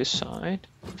approach from this side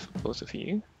for both of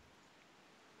you.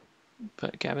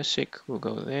 But Gabasik will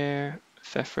go there.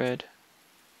 Fefred.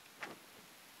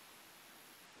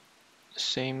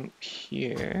 Same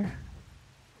here.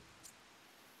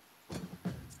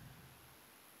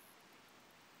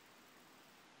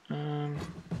 And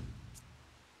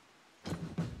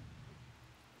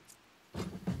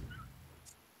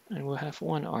we'll have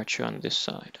 1 archer on this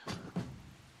side.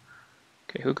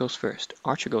 Okay, who goes first?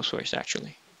 Archer goes first,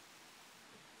 actually.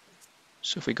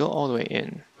 So if we go all the way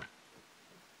in,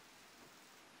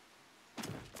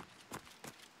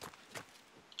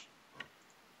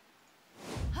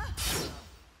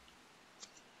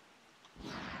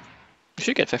 we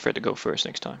should get Fefred to go first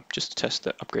next time, just to test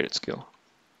the upgraded skill.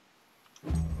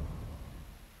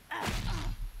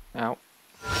 Ow.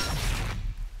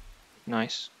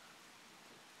 Nice.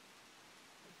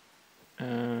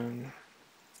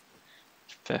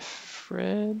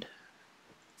 Fefred.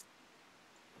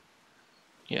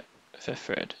 Yeah,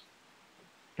 Fefred.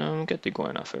 No, get the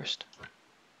Iguana first.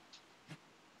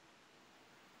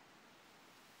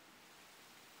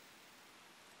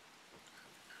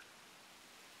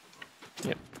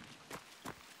 Yep.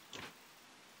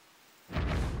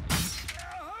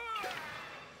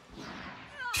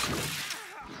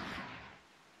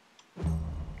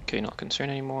 Okay, not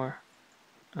concerned anymore.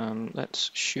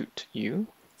 Let's shoot you.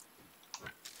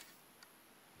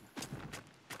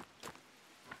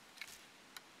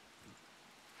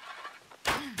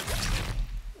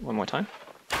 One more time.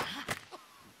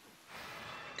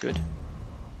 Good.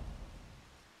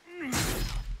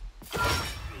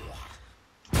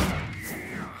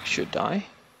 Should die.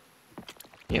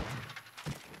 Yep.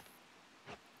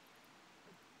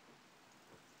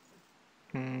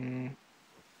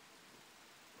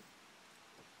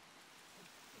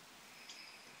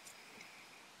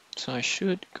 So I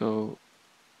should go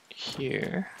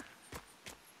here.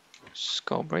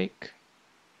 Skull break.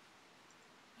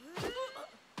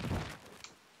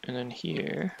 And then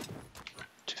here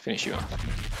to finish you off.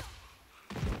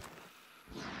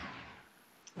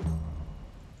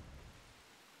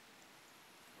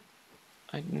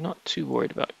 I'm not too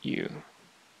worried about you.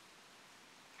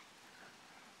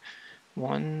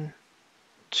 1,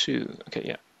 2. Okay,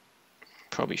 yeah.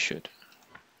 Probably should.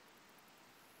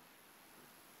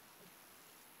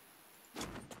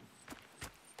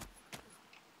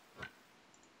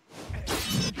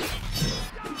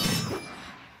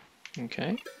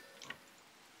 Okay.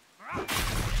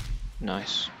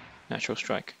 Nice. Natural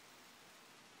strike.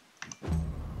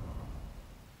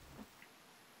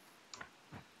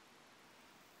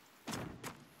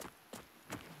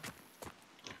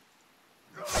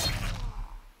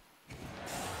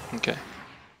 Okay.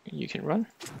 You can run.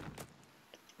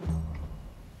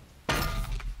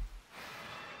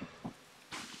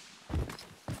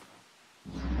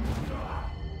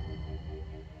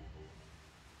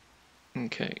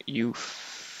 Okay, you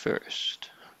first.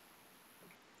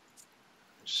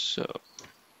 So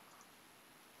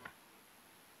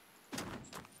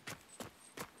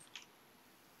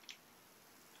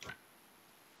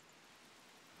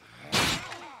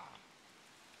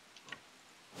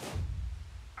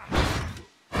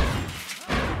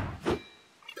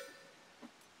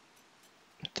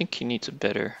I think he needs a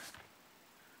better.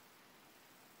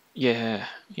 Yeah,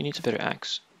 he needs a better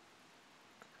axe.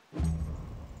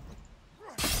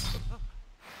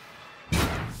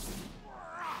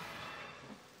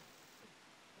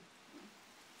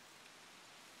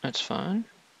 That's fine.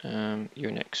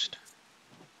 You're next.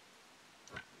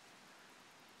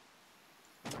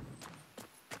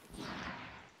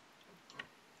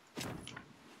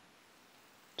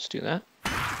 Let's do that.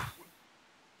 Go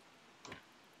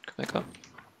back up.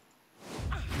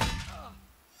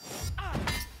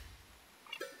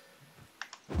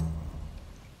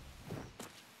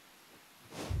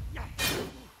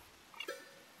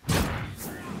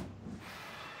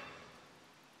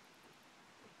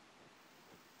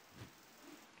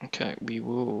 Okay, we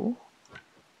will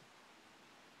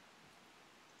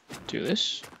do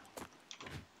this.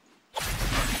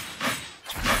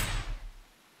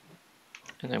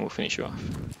 And then we'll finish you off.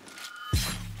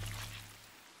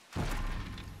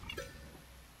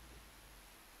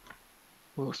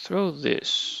 We'll throw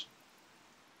this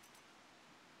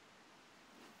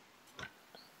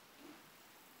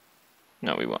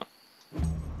No, we won't.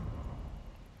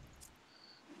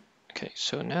 Okay,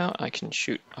 so now I can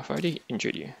shoot. I've already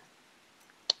injured you.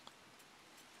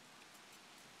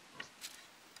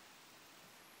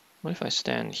 What if I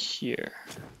stand here?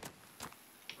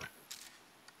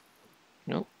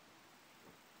 Nope.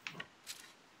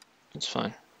 It's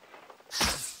fine.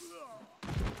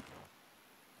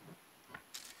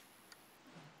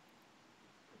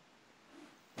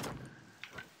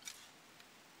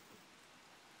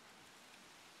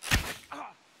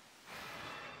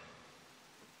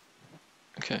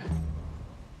 Okay.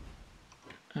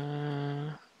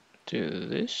 Do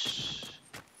this.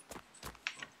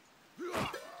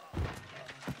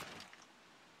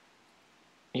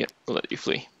 Yep, we'll let you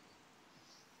flee.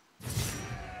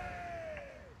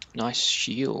 Nice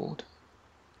shield.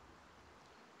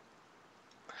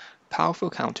 Powerful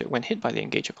counter. When hit by the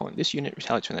engaged opponent, this unit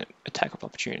retaliates with an attack of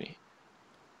opportunity.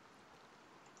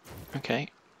 Okay.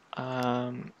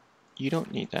 You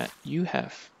don't need that. You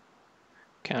have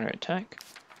counter attack.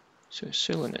 So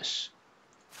Serlinus.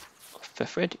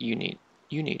 Fefred, you need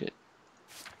it.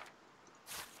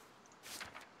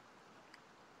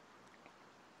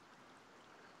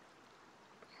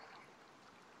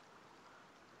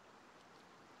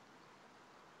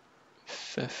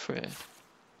 Fefred.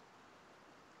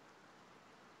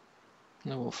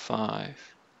 Level 5.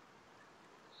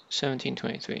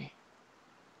 1723.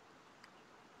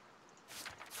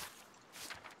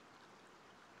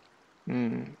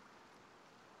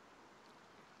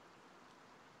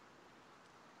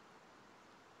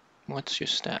 What's your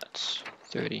stats?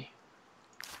 30.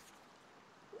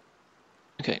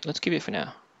 Okay, let's keep it for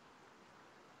now.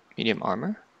 Medium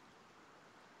armor.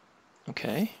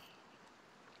 Okay.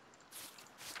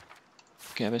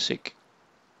 Gabasic.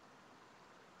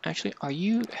 Actually, are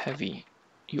you heavy?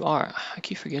 You are. I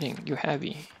keep forgetting. You're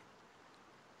heavy.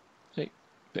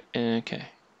 Okay.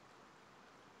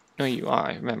 No, you are.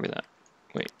 I remember that.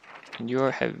 Wait. And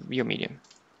you're heavy. You're medium.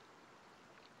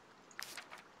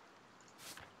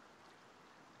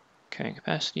 Carrying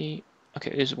capacity.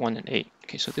 Okay, it is 1 and 8.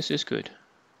 Okay, so this is good.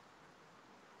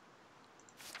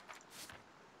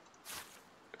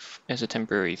 As a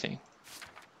temporary thing.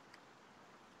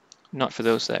 Not for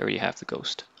those that already have the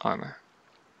ghost armor.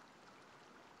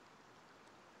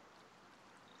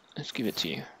 Let's give it to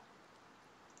you.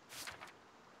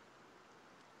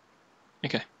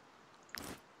 Okay.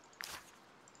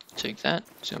 Take that.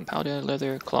 Some powder,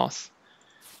 leather, cloth.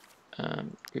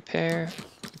 Repair.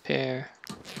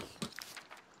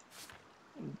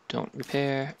 Don't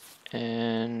repair.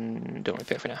 And don't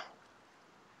repair for now.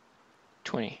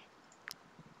 20.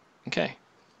 Okay.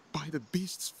 By the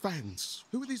beast's fangs.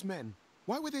 Who are these men?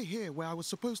 Why were they here where I was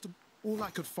supposed to... All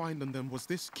I could find on them was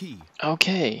this key.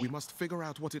 Okay. We must figure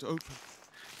out what it opens.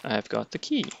 I've got the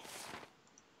key.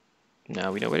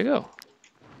 Now we know where to go.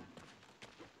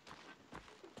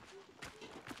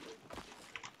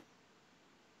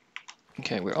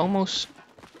 Okay, we're almost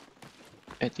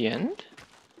at the end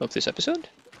of this episode.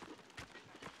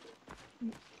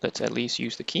 Let's at least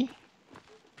use the key.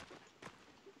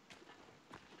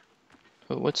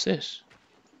 Oh, what's this?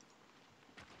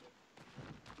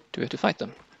 Do we have to fight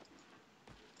them?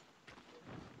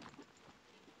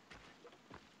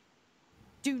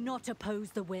 Do not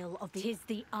oppose the will of the... 'Tis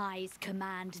the Eye's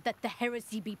command that the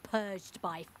heresy be purged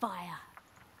by fire.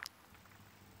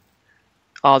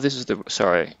 Oh, this is the...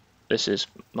 Sorry. This is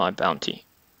my bounty.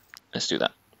 Let's do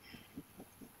that.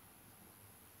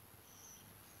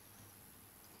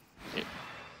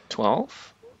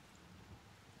 12.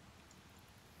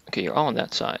 Okay, you're all on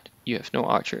that side. You have no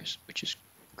archers, which is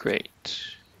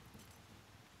great.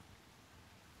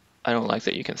 I don't like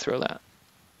that you can throw that.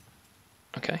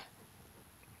 Okay.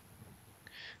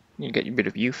 You get rid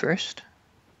of you first.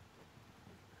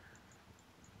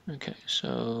 Okay,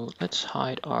 so let's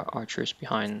hide our archers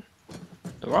behind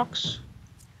the rocks.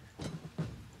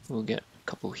 We'll get a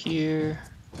couple here.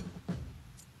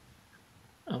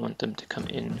 I want them to come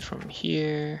in from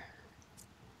here.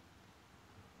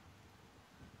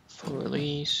 For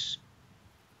release.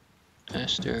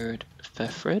 Asterd,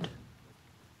 Fefred.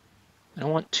 I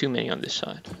don't want too many on this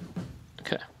side.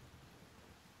 Okay.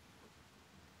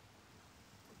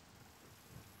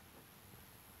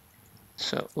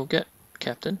 So we'll get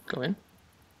Captain, go in.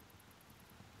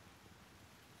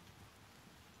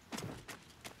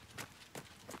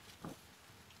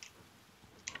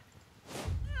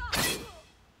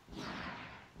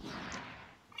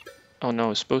 Oh no, I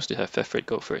was supposed to have Fefred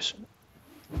go first.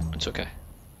 It's okay.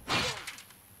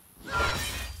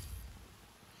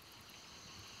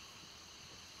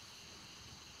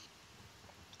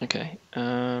 Okay,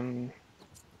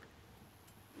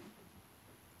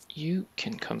 You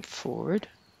can come forward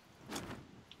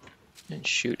and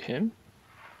shoot him.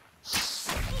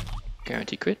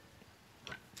 Guarantee crit.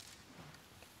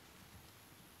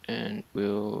 And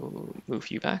we'll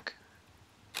move you back.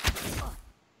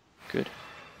 Good.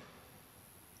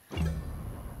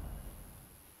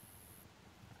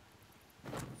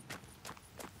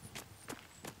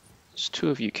 There's two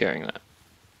of you carrying that.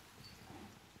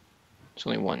 There's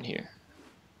only one here.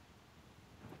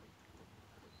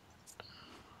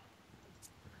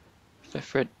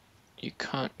 Fred, you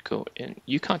can't go in.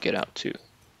 You can't get out too.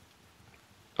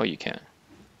 Oh, you can.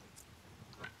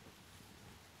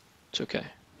 It's okay.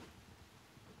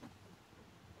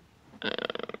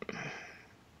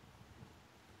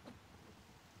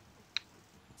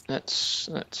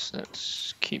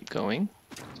 Let's keep going.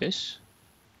 This.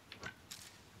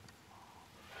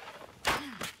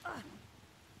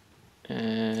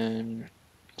 And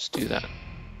let's do that.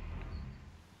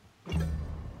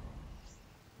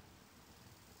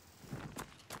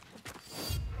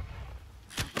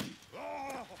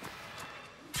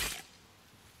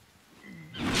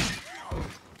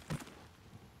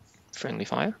 Friendly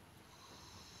fire.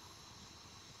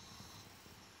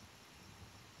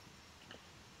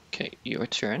 Okay, your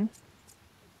turn.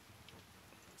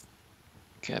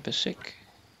 Grab a sick.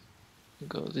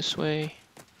 Go this way.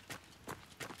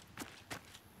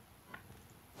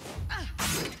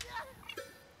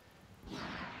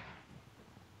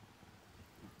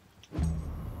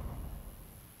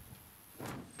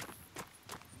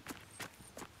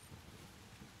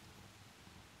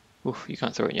 Oof, you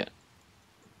can't throw it yet.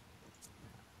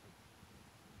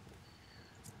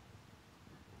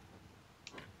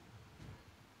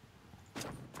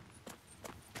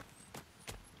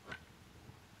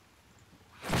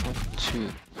 Two,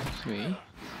 three.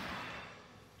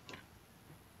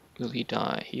 Will he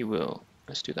die? He will.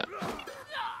 Let's do that.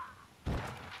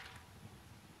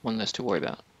 One less to worry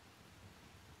about.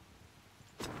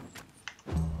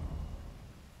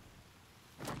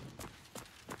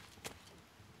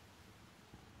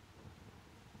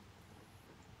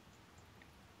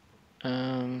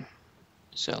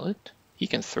 Sell it. He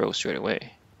can throw straight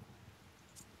away.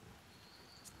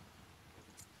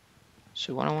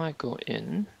 So why don't I go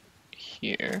in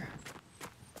here?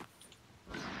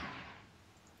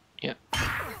 Yep.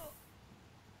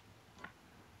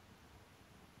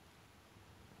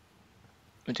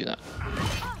 We'll do that.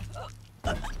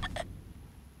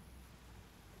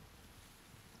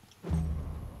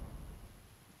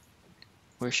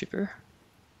 Worshipper.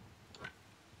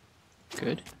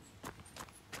 Good.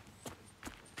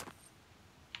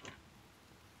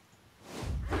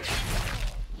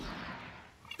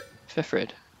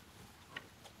 Fefred.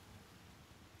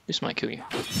 This might kill you.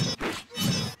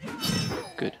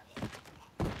 Good.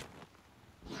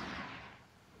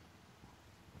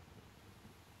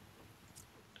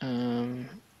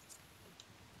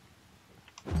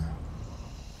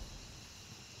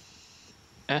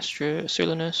 Astra,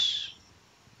 Serlinus.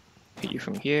 Hit you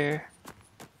from here.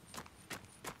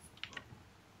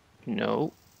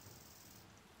 No.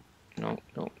 No,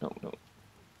 no, no, no.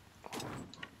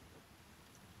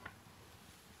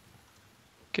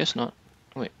 Guess not.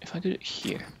 Wait, if I did it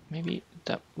here, maybe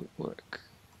that would work.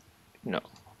 No.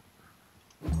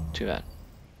 Too bad.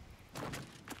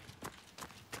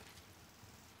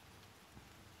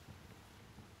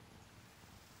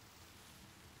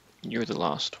 You're the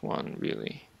last one,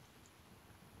 really.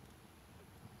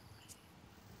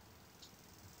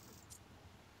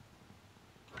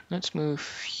 Let's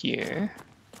move here.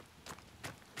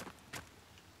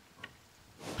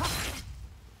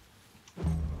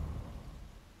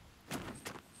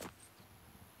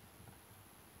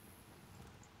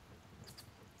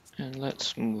 And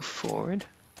let's move forward.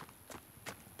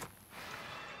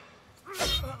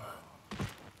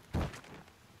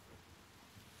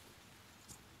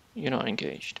 You're not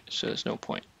engaged, so there's no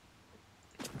point.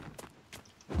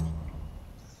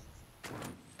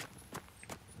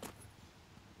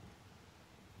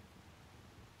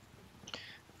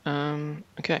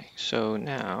 Okay, so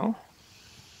now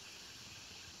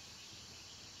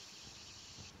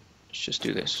let's just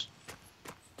do this.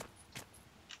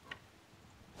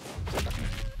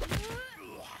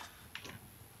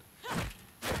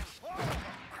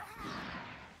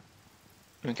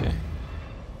 Okay.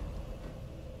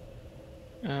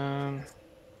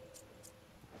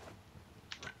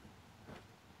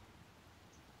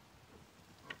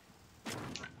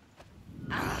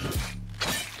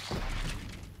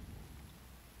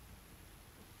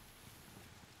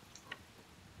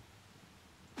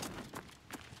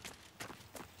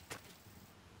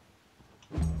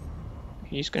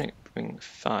 He's gonna bring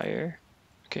fire.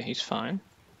 Okay, he's fine.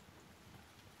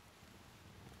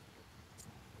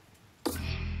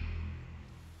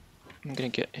 I'm gonna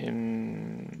get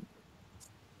him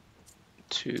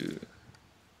to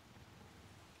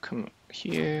come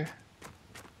here.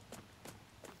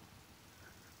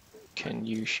 Can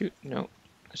you shoot? No.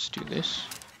 Let's do this.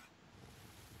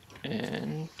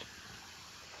 And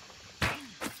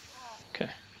okay.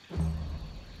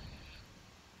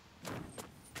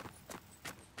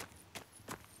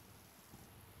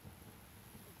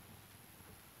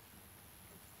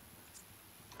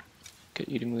 Get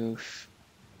you to move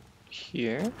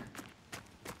here.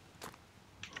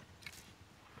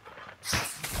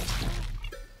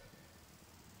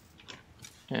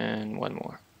 And one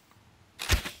more.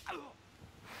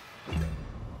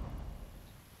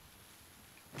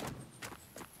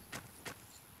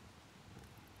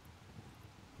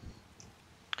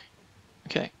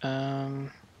 Okay,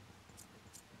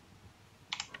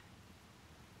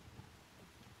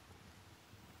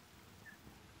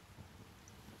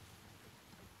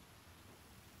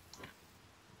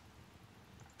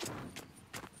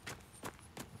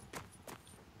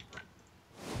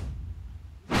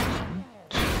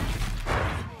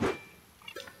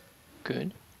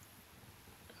 good.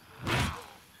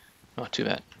 Not too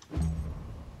bad.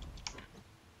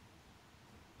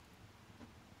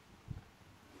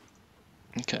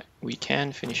 Okay, we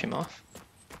can finish him off.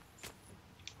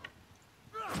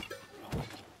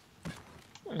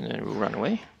 And then we'll run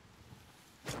away.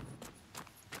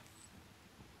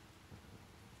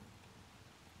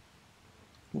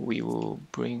 We will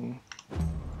bring...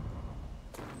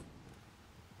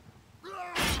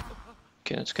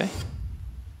 Okay, that's okay.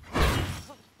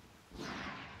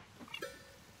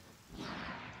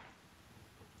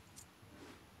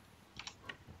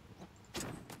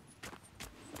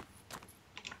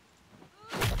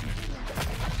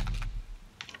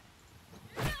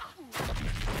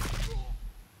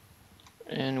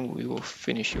 And we will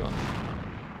finish you off,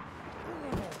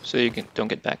 so you don't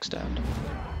get backstabbed.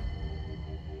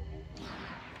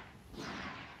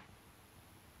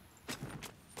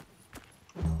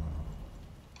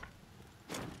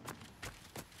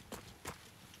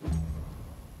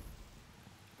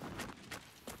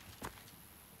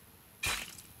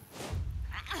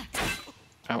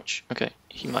 Ouch. Okay,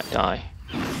 he might die.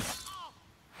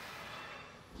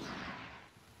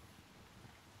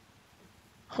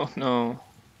 Oh no.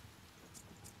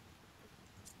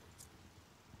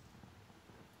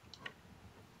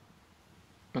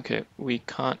 Okay, we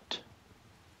can't.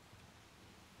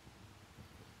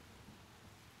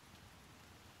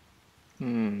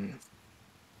 Even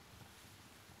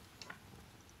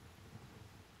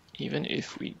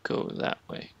if we go that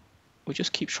way, we'll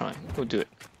just keep trying. We'll do it.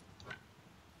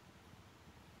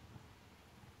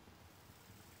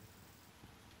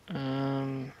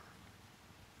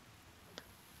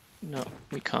 No,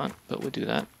 we can't, but we'll do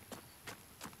that.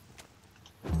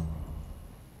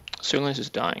 Serlinus is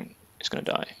dying. It's gonna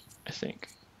die, I think.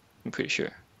 I'm pretty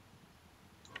sure.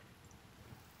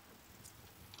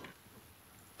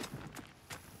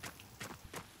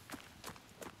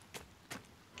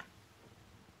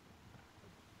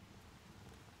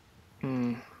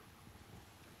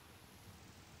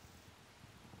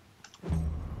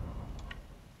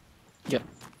 Yep.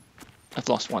 I've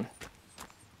lost one.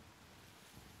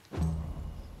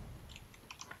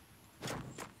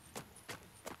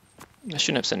 I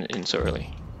shouldn't have sent it in so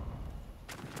early.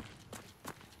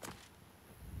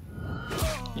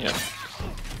 Yeah.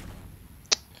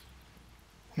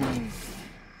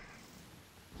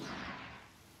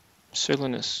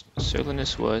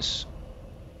 Serlinus was...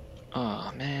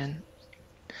 Oh man.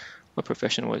 What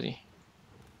profession was he?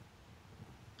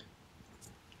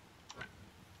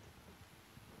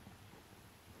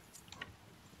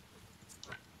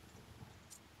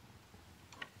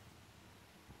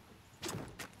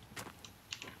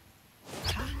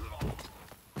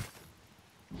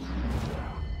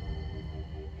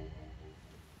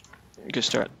 You could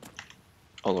start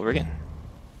all over again.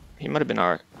 He might have been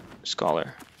our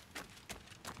scholar.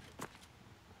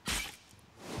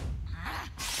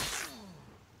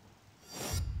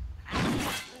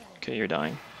 Okay, you're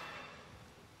dying.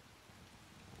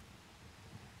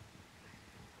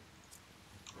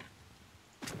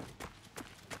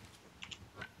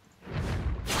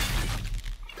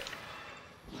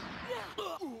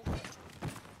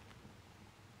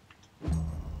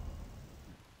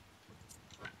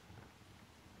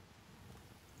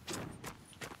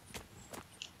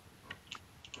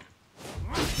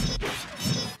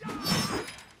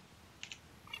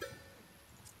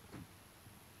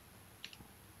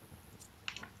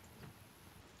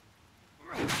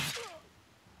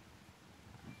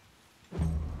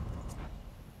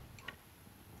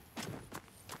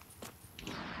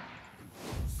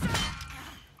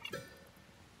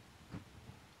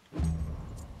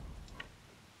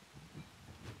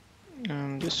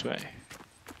 this way.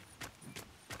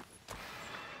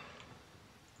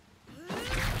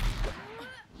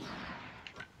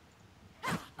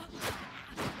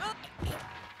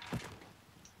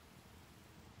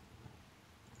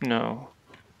 No,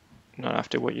 not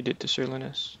after what you did to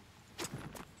Serlinus.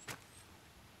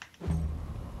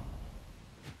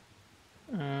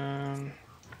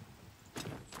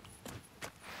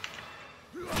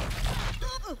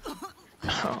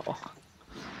 Oh,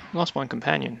 lost one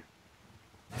companion.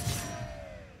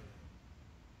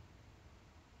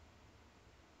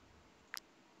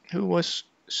 Who was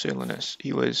Serlinus?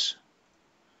 He was...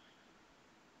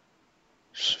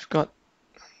 Forgot.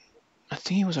 I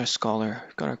think he was our scholar.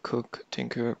 Got our cook,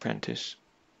 tinker, apprentice.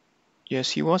 Yes,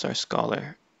 he was our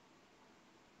scholar.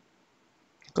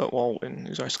 Got Walwyn,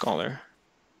 who's our scholar.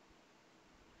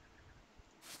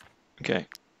 Okay.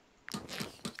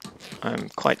 I'm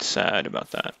quite sad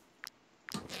about that.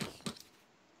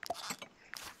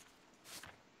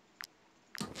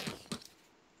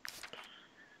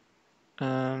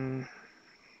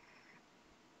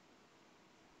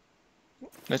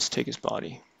 Let's take his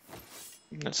body.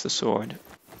 That's the sword.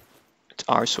 It's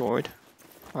our sword,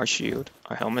 our shield,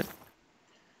 our helmet.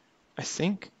 I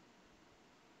think.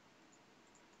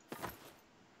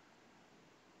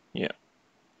 Yeah.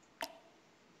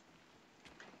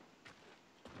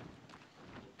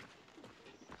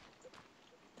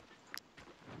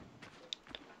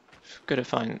 Gotta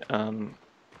find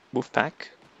wolf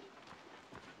pack.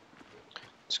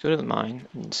 Let's go to the mine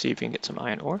and see if we can get some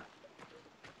iron ore.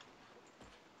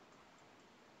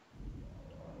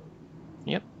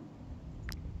 Yep.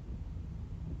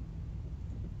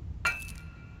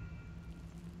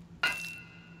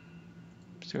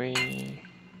 Three,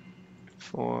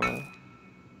 4,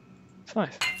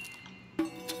 5.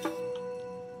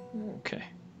 Okay.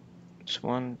 Just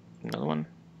one, another one.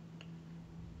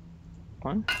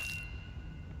 1,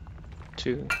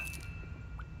 2,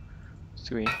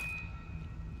 3,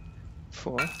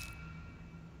 4,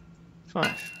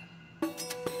 5.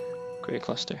 Grey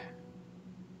cluster.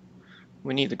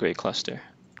 We need the grey cluster.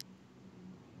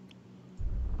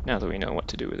 Now that we know what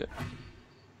to do with it.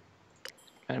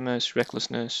 Animus,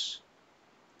 recklessness.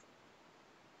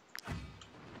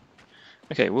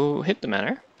 Okay, we'll hit the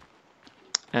manor.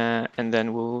 And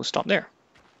then we'll stop there.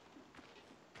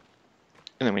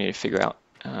 And then we need to figure out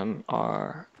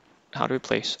how to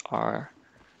replace our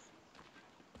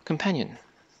companion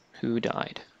who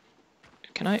died.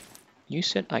 Can I? You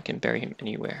said I can bury him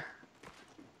anywhere.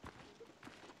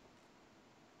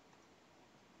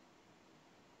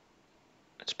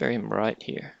 Let's bury him right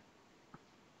here.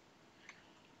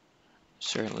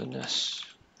 Serlinus,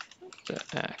 the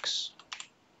axe.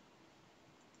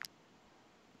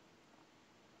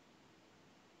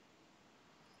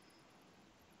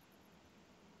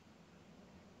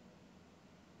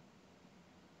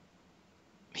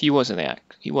 He wasn't the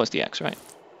axe. He was the axe, right?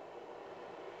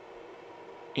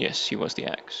 Yes, he was the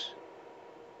axe.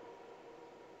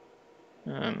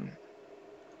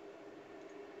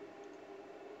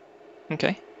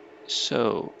 Okay,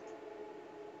 so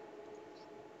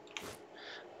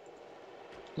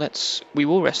we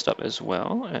will rest up as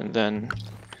well and then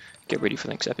get ready for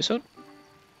the next episode.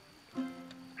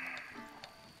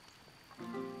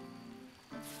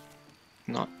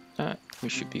 Not that, we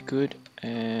should be good,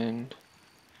 and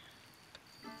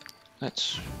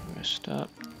let's rest up.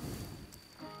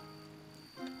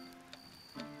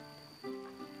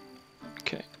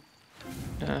 Okay.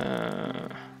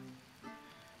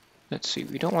 Let's see,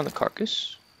 we don't want the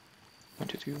carcass. 1,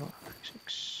 2, 3, 4, 5,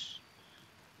 6,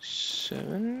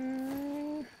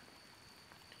 7.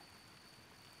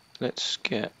 Let's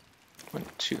get 1,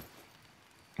 2.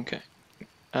 Okay.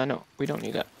 No, we don't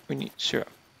need that. We need syrup.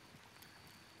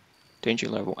 Danger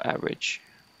level average.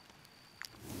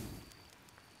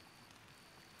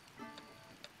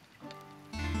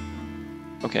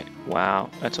 Okay, wow,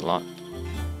 that's a lot.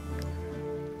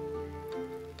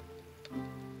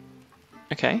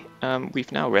 Okay,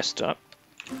 we've now rested up.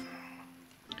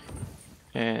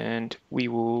 And we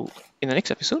will, in the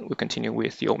next episode, we'll continue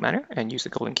with the old manor and use the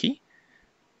golden key.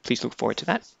 Please look forward to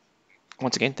that.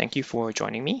 Once again, thank you for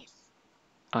joining me.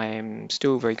 I'm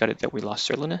still very gutted that we lost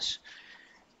Serlinus,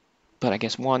 but I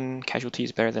guess one casualty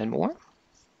is better than more.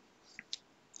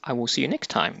 I will see you next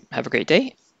time. Have a great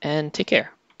day, and take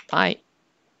care. Bye.